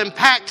 That I'll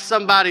impact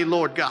somebody,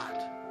 Lord God.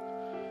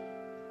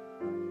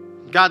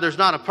 God, there's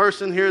not a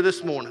person here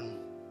this morning.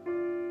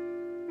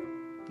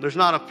 There's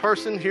not a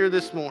person here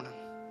this morning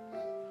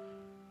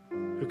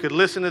who could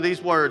listen to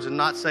these words and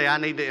not say, I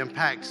need to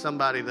impact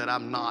somebody that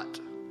I'm not.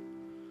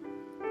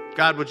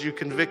 God, would you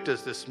convict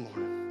us this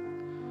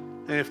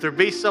morning? And if there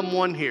be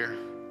someone here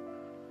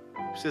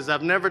who says,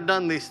 I've never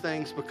done these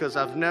things because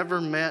I've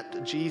never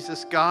met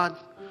Jesus, God,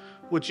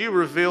 would you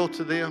reveal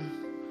to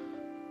them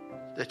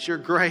that your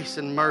grace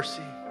and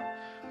mercy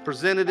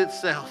presented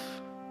itself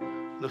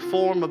in the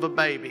form of a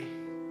baby,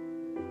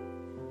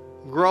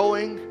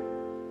 growing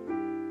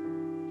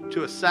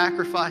to a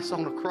sacrifice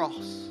on a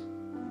cross,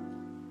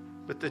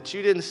 but that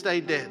you didn't stay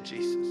dead,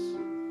 Jesus.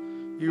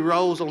 You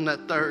rose on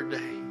that third day,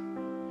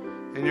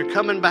 and you're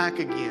coming back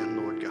again,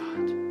 Lord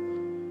God.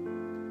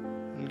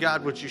 And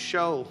God, would you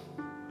show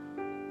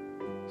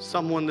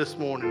someone this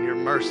morning your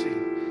mercy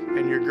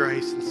and your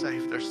grace and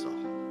save their soul?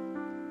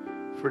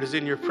 For it is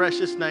in your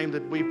precious name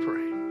that we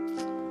pray.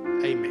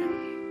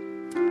 Amen.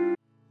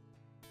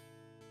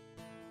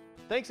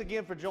 Thanks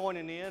again for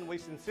joining in. We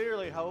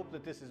sincerely hope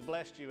that this has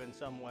blessed you in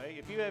some way.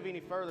 If you have any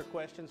further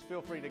questions,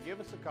 feel free to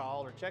give us a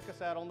call or check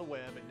us out on the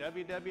web at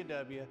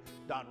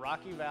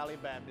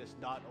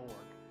www.rockyvalleybaptist.org.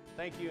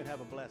 Thank you and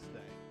have a blessed day.